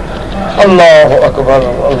 اللہ اکبر،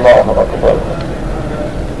 اللہ اکبر۔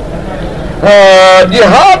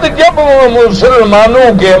 جہاد جب مسلمانوں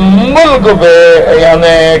کے ملک پہ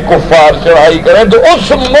یعنی کفار چڑھائی کریں تو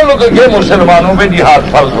اس ملک کے مسلمانوں پہ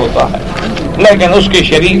جہاد فرض ہوتا ہے، لیکن اس کے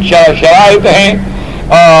شرائط ہیں،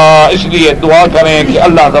 اس لیے دعا کریں کہ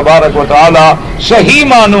اللہ تبارک و تعالی صحیح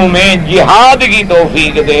معنوں میں جہاد کی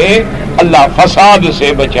توفیق دے، اللہ فساد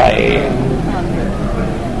سے بچائے۔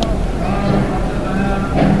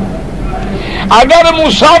 اگر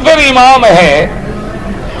مسافر امام ہے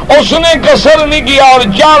اس نے قصر نہیں کیا اور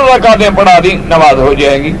 4 رکعتیں پڑھا دی، نماز ہو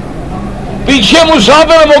جائے گی۔ پیچھے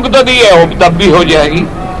مسافر مقتدی ہے وہ تب بھی ہو جائے گی،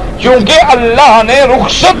 کیونکہ اللہ نے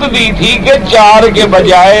رخصت دی تھی کہ 4 کے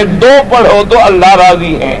بجائے 2 پڑھو تو اللہ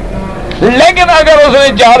راضی ہے۔ لیکن اگر اس نے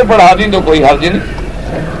 4 پڑھا دی تو کوئی حرج نہیں۔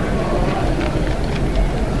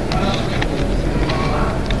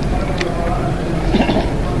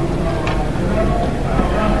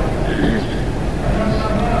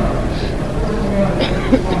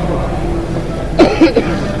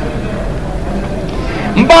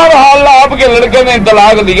 بہرحال آپ کے لڑکے نے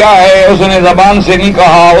طلاق دیا ہے، اس نے زبان سے نہیں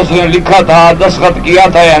کہا، اس نے لکھا تھا، دستخط کیا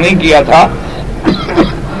تھا یا نہیں کیا تھا،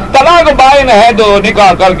 طلاق بائن ہے تو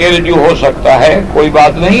نکاح کر کے رجوع ہو سکتا ہے، کوئی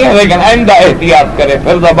بات نہیں ہے، لیکن آئندہ احتیاط کرے،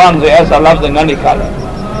 پھر زبان سے ایسا لفظ نہ نکالے،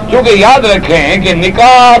 کیونکہ یاد رکھیں کہ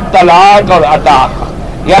نکاح، طلاق اور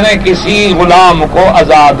عتاق یعنی کسی غلام کو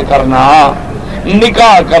آزاد کرنا،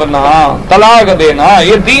 نکاح کرنا، طلاق دینا،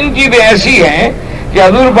 یہ 3 چیزیں ایسی ہیں کہ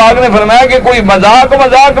حضور پاک نے فرمایا کہ کوئی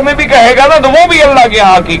مذاق میں بھی کہے گا نا تو وہ بھی اللہ کی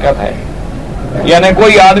حقیقت ہے۔ یعنی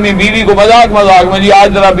کوئی آدمی بیوی کو مذاق میں، جی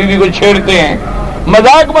آج ذرا بیوی کو چھیڑتے ہیں،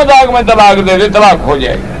 مذاق میں طلاق دے دے، طلاق ہو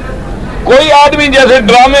جائے گی۔ کوئی آدمی جیسے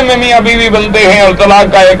ڈرامے میں میاں بیوی بنتے ہیں اور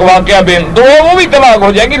طلاق کا ایک واقعہ بین تو وہ بھی طلاق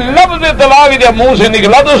ہو جائے گی۔ لفظ طلاق جب منہ سے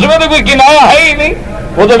نکلا تو اس میں تو کوئی کنایا ہے ہی نہیں،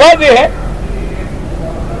 وہ تو واضح ہے۔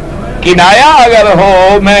 کنایا اگر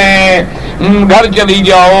ہو میں گھر چلی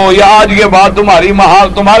جاؤ یا آج کے بعد تمہاری مہار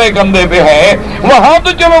تمہارے کندھے پہ ہے، وہاں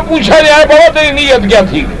تو چلو پوچھا جائے بابا تیری نیت کیا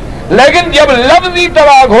تھی، لیکن جب لفظی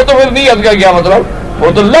طلاق ہو تو پھر نیت کا کیا مطلب؟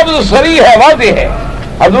 وہ تو لفظ صریح ہے، واضح ہے۔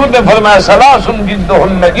 حضور نے فرمایا ثلاث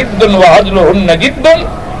جدہن جد وہجرہن جد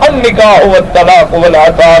النکاح والطلاق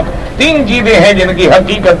والعتاق، 3 چیزیں ہیں جن کی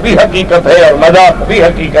حقیقت بھی حقیقت ہے اور مذاق بھی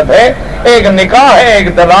حقیقت ہے، ایک نکاح ہے، ایک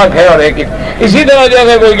طلاق ہے اور ایک اسی طرح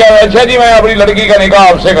جیسے کوئی کہہ رہا ہے اچھا جی میں اپنی لڑکی کا نکاح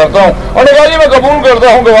آپ سے کرتا ہوں، اور نے کہا جی میں قبول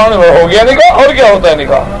کرتا ہوں کہ وہاں ہو گیا نکاح، اور کیا ہوتا ہے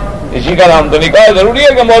نکاح؟ اسی کا نام تو نکاح ہے۔ ضروری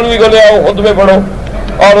ہے کہ مولوی کو لے آؤ، خطبے پڑھو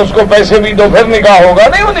اور اس کو پیسے بھی دو پھر نکاح ہوگا؟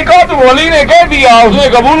 نہیں، وہ نکاح تو ولی نے کہہ دیا، اس نے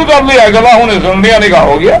قبول کر لیا، گواہوں نے سن لیا، نکاح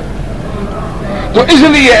ہو گیا۔ تو اس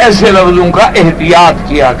لیے ایسے لفظوں کا احتیاط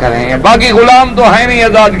کیا کریں۔ باقی غلام تو ہے نہیں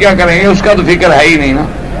آزاد، کیا کریں گے، اس کا تو فکر ہے ہی نہیں نا،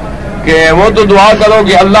 کہ وہ تو دعا کرو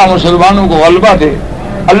کہ اللہ مسلمانوں کو غلبہ دے،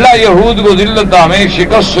 اللہ یہود کو ذلت میں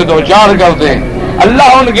شکست سے دوچار کر دے،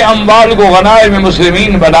 اللہ ان کے اموال کو غنائم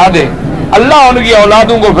مسلمین بنا دے، اللہ ان کی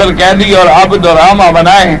اولادوں کو پھر قیدی اور عبد اور عامہ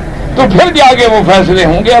بنائے، تو پھر جا کے وہ فیصلے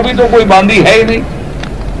ہوں گے، ابھی تو کوئی باندھی ہے ہی نہیں۔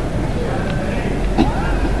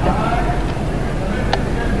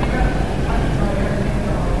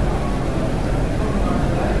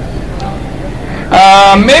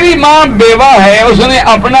 میری ماں بیوہ ہے، اس نے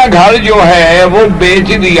اپنا گھر جو ہے وہ بیچ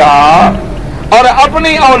دیا اور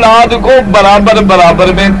اپنی اولاد کو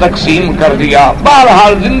برابر میں تقسیم کر دیا۔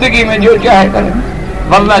 بہرحال زندگی میں جو چاہے کرے،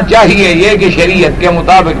 ورنہ چاہیے یہ کہ شریعت کے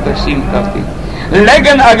مطابق تقسیم کرتی۔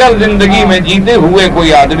 لیکن اگر زندگی میں جیتے ہوئے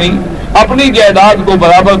کوئی آدمی اپنی جائیداد کو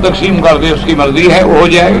برابر تقسیم کر دے، اس کی مرضی ہے، وہ ہو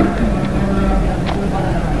جائے گی۔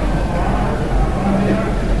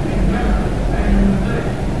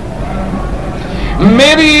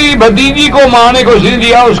 میری بھتیجی کو ماں نے کچھ نہیں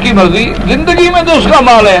دیا، اس کی مرضی، زندگی میں تو اس کا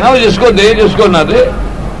مال ہے نا، جس کو دے جس کو نہ دے۔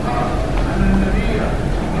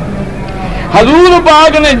 حضور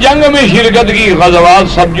پاک نے جنگ میں شرکت کی،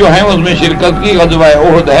 غزوات سب جو ہیں اس میں شرکت کی، غزوہ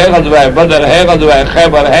احد ہے، غزوہ بدر ہے، غزوہ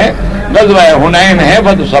خیبر ہے، غزوہ حنین ہے،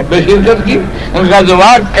 بس سب میں شرکت کی۔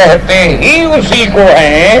 غزوات کہتے ہی اسی کو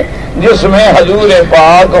ہیں جس میں حضور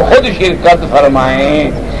پاک خود شرکت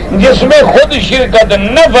فرمائیں، جس میں خود شرکت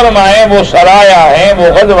نہ فرمائیں وہ سرایا ہیں، وہ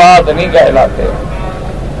غزوات نہیں کہلاتے۔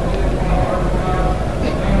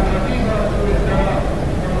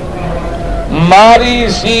 ماری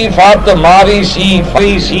صفات، ماری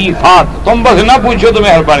صفات، تم بس نہ پوچھو تو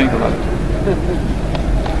مہربانی تمہاری،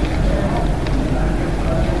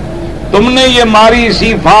 تم نے یہ ماری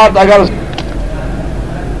صفات اگر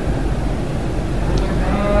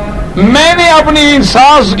میں نے اپنی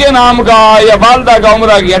ساس کے نام کا یا والدہ کا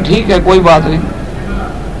عمرہ کیا، ٹھیک ہے، کوئی بات نہیں۔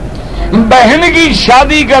 بہن کی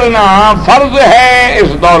شادی کرنا فرض ہے،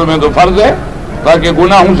 اس دور میں تو فرض ہے تاکہ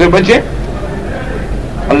گناہوں سے بچے،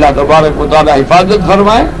 اللہ تبارک و تعالی حفاظت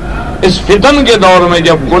فرمائے۔ اس فتن کے دور میں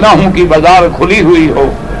جب گناہوں کی بازار کھلی ہوئی ہو،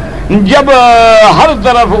 جب ہر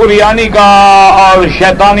طرف عریانی کا اور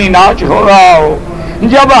شیطانی ناچ ہو رہا ہو،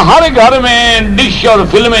 جب ہر گھر میں ڈش اور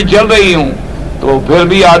فلمیں چل رہی ہوں، تو پھر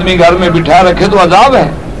بھی آدمی گھر میں بٹھا رکھے تو عذاب ہے۔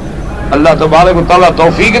 اللہ تبارک و تعالیٰ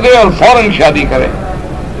توفیق دے اور فوراً شادی کرے۔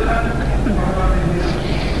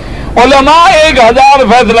 علماء 1000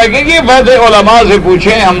 فیصلہ کریں گے، فیصلے علماء سے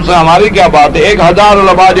پوچھیں، ہم سے ہماری کیا بات ہے؟ 1000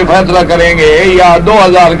 علماء جو فیصلہ کریں گے یا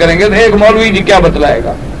 2000 کریں گے تو ایک مولوی جی کیا بتلائے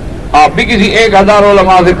گا؟ آپ بھی کسی 1000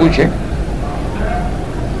 علماء سے پوچھیں.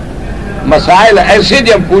 مسائل ایسے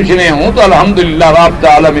جب پوچھنے ہوں تو الحمدللہ رابطہ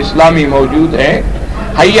عالم اسلامی موجود ہے،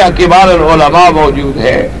 حیا کبار العلماء موجود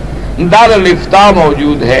ہے، دار الافتاء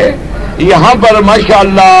موجود ہے، یہاں پر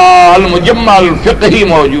ماشاءاللہ المجمع الفقہی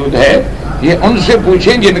موجود ہے. یہ ان سے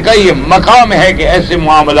پوچھیں جن کا یہ مقام ہے کہ ایسے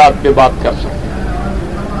معاملات پہ بات کر سکیں.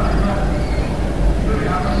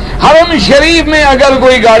 حرم شریف میں اگر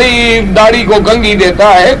کوئی داڑھی کو کنگھی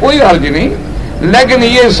دیتا ہے کوئی حرج نہیں، لیکن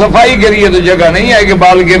یہ صفائی کے لیے تو جگہ نہیں ہے کہ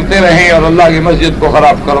بال گرتے رہیں اور اللہ کی مسجد کو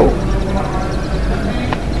خراب کرو.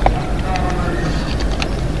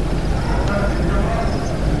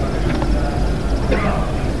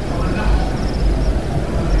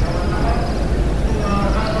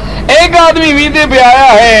 ایک آدمی ویدے پہ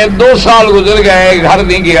آیا ہے، 2 سال گزر گئے، گھر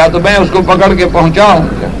نہیں گیا، تو میں اس کو پکڑ کے پہنچاؤں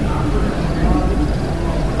گا.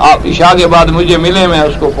 آپ عشاء کے بعد مجھے ملے، میں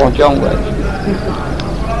اس کو پہنچاؤں گا.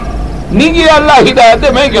 نہیں کیا اللہ ہدایت ہے،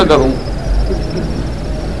 میں کیا کروں؟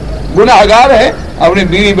 گناہگار ہے، اپنے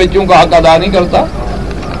بیوی بچوں کا حق ادا نہیں کرتا.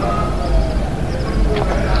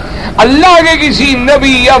 اللہ کے کسی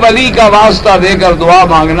نبی یا ولی کا واسطہ دے کر دعا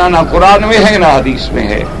مانگنا نہ قرآن میں ہے نہ حدیث میں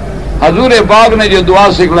ہے. حضور پاک نے جو دعا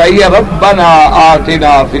سکھلائی ہے، ربنا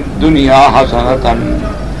آتنا فی الدنیا حسنۃ،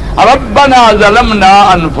 ربنا ظلمنا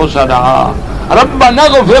انفسنا، ربنا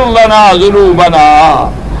اغفر لنا ذنوبنا،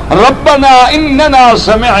 ربنا اننا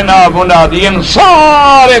سمعنا منادیا.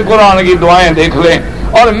 سارے قرآن کی دعائیں دیکھ لیں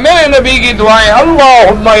اور میرے نبی کی دعائیں،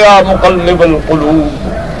 اللہم یا مقلب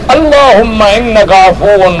القلوب، اللہم انک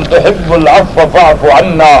عفو تحب العفو فاعف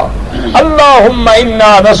عنا، اللہم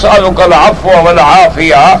انا نسألک العفو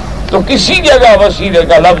والعافیہ. تو کسی جگہ وسیلے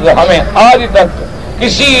کا لفظ ہمیں آج تک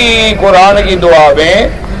کسی قرآن کی دعا میں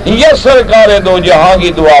یا سرکار دو جہاں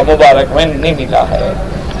کی دعا مبارک میں نہیں ملا ہے.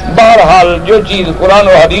 بہرحال جو چیز قرآن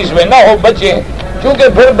و حدیث میں نہ ہو بچیں، کیونکہ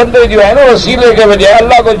پھر بندے جو ہے نا وسیلے کے بجائے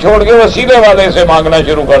اللہ کو چھوڑ کے وسیلے والے سے مانگنا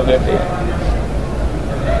شروع کر دیتے ہیں.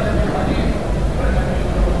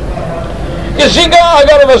 کسی کا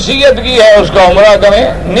اگر وصیت کی ہے اس کا عمرہ کریں،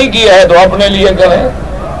 نہیں کی ہے تو اپنے لیے کریں.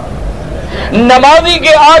 نمازی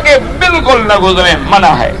کے آگے بالکل نہ گزریں،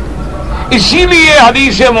 منع ہے. اسی لیے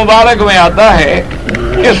حدیث مبارک میں آتا ہے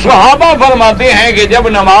کہ صحابہ فرماتے ہیں کہ جب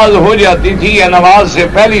نماز ہو جاتی تھی یا نماز سے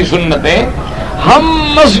پہلی سنتیں، ہم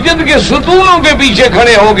مسجد کے ستونوں کے پیچھے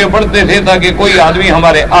کھڑے ہو کے پڑھتے تھے تاکہ کوئی آدمی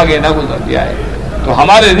ہمارے آگے نہ گزر جائے. تو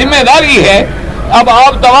ہمارے ذمہ داری ہے. اب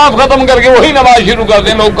آپ طواف ختم کر کے وہی نماز شروع کر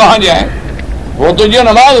دیں، لوگ کہاں جائیں؟ وہ تو جو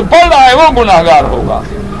نماز پڑھ رہا ہے وہ گناہگار ہوگا.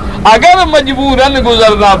 اگر مجبوراً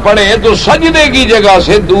گزرنا پڑے تو سجدے کی جگہ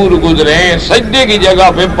سے دور گزریں، سجدے کی جگہ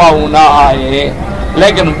پہ پاؤں نہ آئے،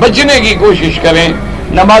 لیکن بچنے کی کوشش کریں.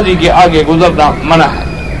 نمازی کے آگے گزرنا منع ہے.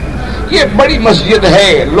 یہ بڑی مسجد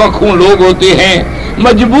ہے، لاکھوں لوگ ہوتے ہیں،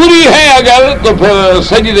 مجبوری ہے اگر تو پھر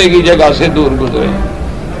سجدے کی جگہ سے دور گزریں.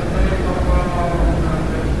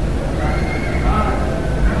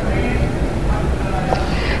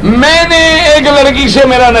 میں نے ایک لڑکی سے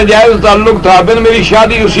میرا ناجائز تعلق تھا، پھر میری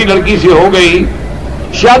شادی اسی لڑکی سے ہو گئی.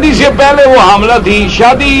 شادی سے پہلے وہ حاملہ تھی،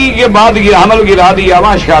 شادی کے بعد یہ حمل گرا دیا.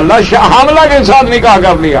 ماشاءاللہ حاملہ کے ساتھ نکاح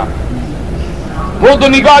کر لیا، وہ تو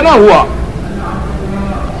نکاح نہ ہوا،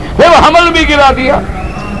 پھر حمل بھی گرا دیا.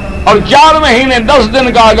 اور 4 مہینے 10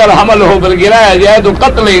 دن کا اگر حمل ہو کر گرایا جائے تو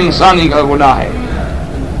قتل انسانی کا گناہ ہے،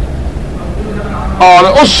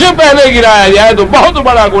 اور اس سے پہلے گرایا جائے تو بہت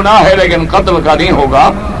بڑا گناہ ہے، لیکن قتل کا نہیں ہوگا،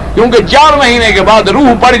 کیونکہ 4 مہینے کے بعد روح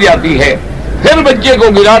پڑ جاتی ہے. پھر بچے کو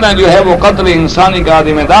گرانا جو ہے وہ قتل انسانی کا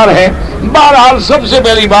ذمہ دار ہے. بہرحال سب سے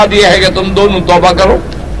پہلی بات یہ ہے کہ تم دونوں توبہ کرو،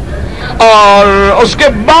 اور اس کے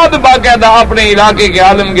بعد باقاعدہ اپنے علاقے کے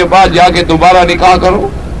عالم کے پاس جا کے دوبارہ نکاح کرو،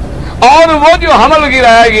 اور وہ جو حمل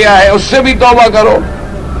گرایا گیا ہے اس سے بھی توبہ کرو.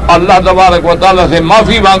 اللہ تبارک و تعالیٰ سے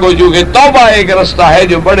معافی مانگو، جو کہ توبہ ایک رستہ ہے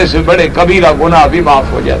جو بڑے سے بڑے کبیرہ گناہ بھی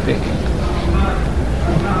معاف ہو جاتے ہیں.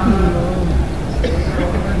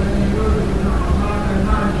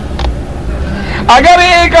 اگر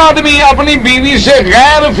ایک آدمی اپنی بیوی سے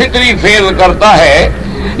غیر فطری فعل کرتا ہے،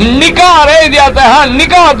 نکاح رہ جاتا ہے، ہاں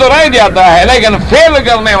نکاح تو رہ جاتا ہے، لیکن فعل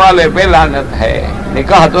کرنے والے پہ لعنت ہے.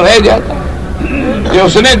 نکاح تو رہ جاتا ہے، جو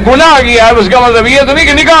اس نے گناہ کیا ہے اس کا مطلب یہ تو نہیں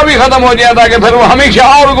کہ نکاح بھی ختم ہو جاتا کہ پھر وہ ہمیشہ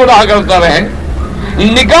اور گناہ کرتا رہے.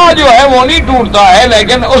 نکاح جو ہے وہ نہیں ٹوٹتا ہے،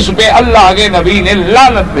 لیکن اس پہ اللہ کے نبی نے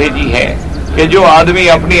لعنت بھیجی ہے کہ جو آدمی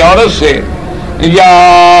اپنی عورت سے یا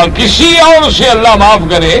کسی اور سے اللہ معاف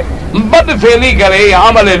کرے بد فعلی کرے یا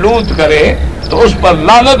عمل لوط کرے تو اس پر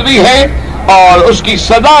لعنت بھی ہے، اور اس کی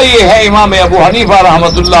سزا یہ ہے. امام ابو حنیفہ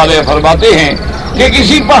رحمۃ اللہ علیہ فرماتے ہیں کہ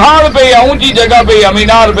کسی پہاڑ پہ یا اونچی جگہ پہ یا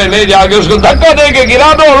مینار پہ لے جا کے اس کو دھکا دے کے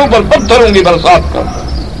گرا دو اور اوپر پتھروں کی برسات کر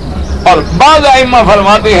دو. اور بعض ائمہ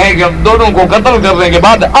فرماتے ہیں کہ دونوں کو قتل کرنے کے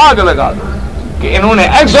بعد آگ لگا دو، کہ انہوں نے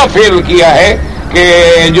ایسا فعل کیا ہے کہ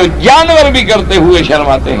جو جانور بھی کرتے ہوئے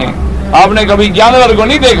شرماتے ہیں۔ آپ نے کبھی جانور کو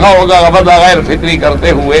نہیں دیکھا ہوگا غیر فطری کرتے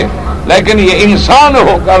ہوئے، لیکن یہ انسان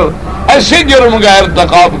ہو کر ایسے جرم کا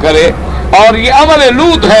ارتکاب کرے، اور یہ عمل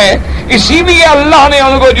لوط ہے۔ اسی لیے اللہ نے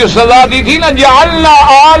ان کو جو سزا دی تھی نا، جعلنا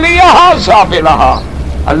عالیہا سافلہا،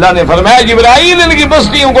 اللہ نے فرمایا جبرائیل ان کی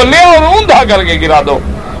بستیوں کو لے اور اوندا کر کے گرا دو،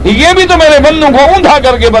 یہ بھی تو میرے بندوں کو اوندا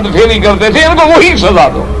کر کے بدفعلی کرتے تھے، ان کو وہی سزا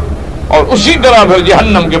دو، اور اسی طرح پھر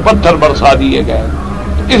جہنم کے پتھر برسا دیے گئے۔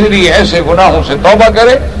 اس لیے ایسے گناہوں سے توبہ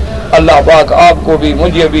کرے۔ اللہ پاک آپ کو بھی،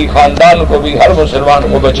 مجھے بھی، خاندان کو بھی، ہر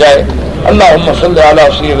مسلمان کو بچائے۔ اللہم صلی علی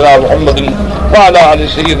سیدنا محمد وعلی آل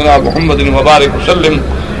سیدنا محمد وبارک وسلم۔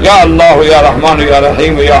 یا اللہ یا رحمان یا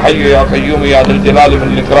رحیم یا حی یا قیوم یا ذی الجلال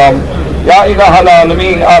والاکرام، یا الہ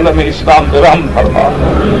العالمین عالم اسلام پہ رحم فرما،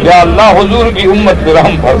 یا اللہ حضور کی امت پہ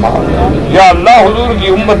رحم فرما، یا اللہ حضور کی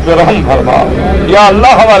امت پہ رحم فرما، یا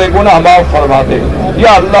اللہ ہمارے گناہ معاف فرما دے،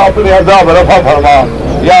 یا اللہ اپنے عذاب رفع فرما،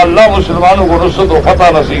 یا اللہ مسلمانوں کو نصرت و فتح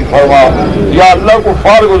نصیب فرما، یا اللہ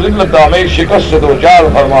کفار کو ذلت آمیز شکست سے دوچار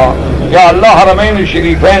فرما، یا اللہ حرمین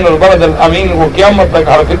شریفین اور بلد الامین کو قیامت تک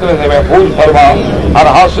ہر فتنے سے محفوظ فرما، ہر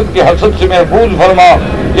حاسد کی حسد سے محفوظ فرما۔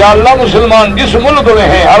 یا اللہ مسلمان جس ملک میں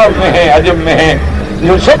ہیں، عرب میں ہیں، عجم میں ہیں،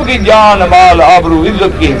 جو سب کی جان مال آبرو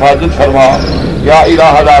عزت کی حفاظت فرما۔ یا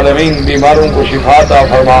الہ العالمین بیماروں کو شفا عطا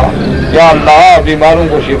فرما، یا اللہ بیماروں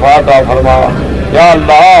کو شفا عطا فرما، یا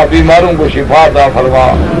اللہ بیماروں کو شفا عطا فرما،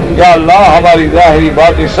 یا اللہ ہماری ظاہری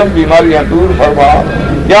باطنی سب بیماریاں دور فرما،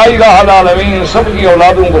 یا الہ العالمین سب کی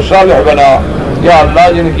اولادوں کو صالح بنا، یا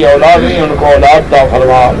اللہ جن کی اولاد نہیں ان کو اولاد عطا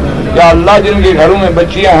فرما، یا اللہ جن کے گھروں میں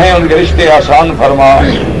بچیاں ہیں ان کے رشتے آسان فرما،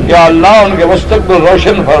 یا اللہ ان کے مستقبل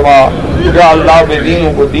روشن فرما، یا اللہ بے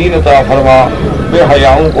دینوں کو دین عطا فرما، بے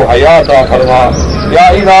حیاؤں کو حیا عطا فرما، یا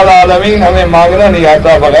الہ العالمین ہمیں مانگنا نہیں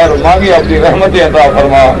آتا، بغیر مانگے اپنی رحمتیں عطا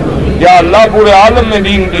فرما، یا اللہ پورے عالم میں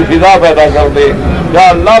دین کی فضا پیدا کر دے، یا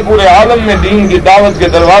اللہ پورے عالم میں دین کی دعوت کے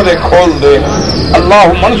دروازے کھول دے۔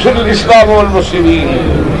 اللہم انصر الاسلام والمسلمین،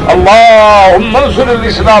 اللہم انصر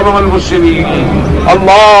الاسلام والمسلمین،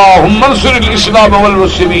 اللہم انصر الاسلام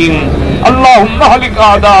والمسلمین، اللہم اہلک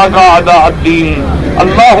اعداءک اعداء الدین،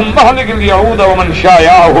 اللہم اہلک اليہود ومن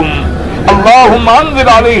شایعہم، اللہم انزل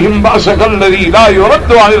علیہم بأسک الذی لا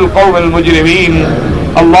یرد عن القوم المجرمین،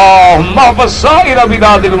 اللہم احفظ سائر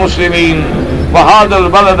بلاد المسلمین وہذا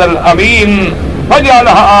البلد الامین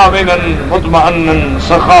واجعلها آمنا مطمئنا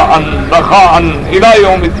سخاء رخاء الى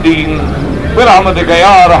یوم الدین برحمتک یا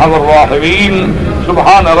ارحم الراحمین۔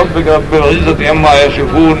 سبحان ربک رب العزة عما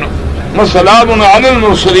یصفون وسلام علی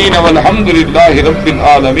المرسلین والحمد للہ رب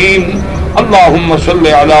العالمین۔ اللہم صل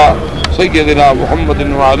علی سیدنا محمد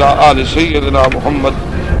وعلی آل سیدنا محمد۔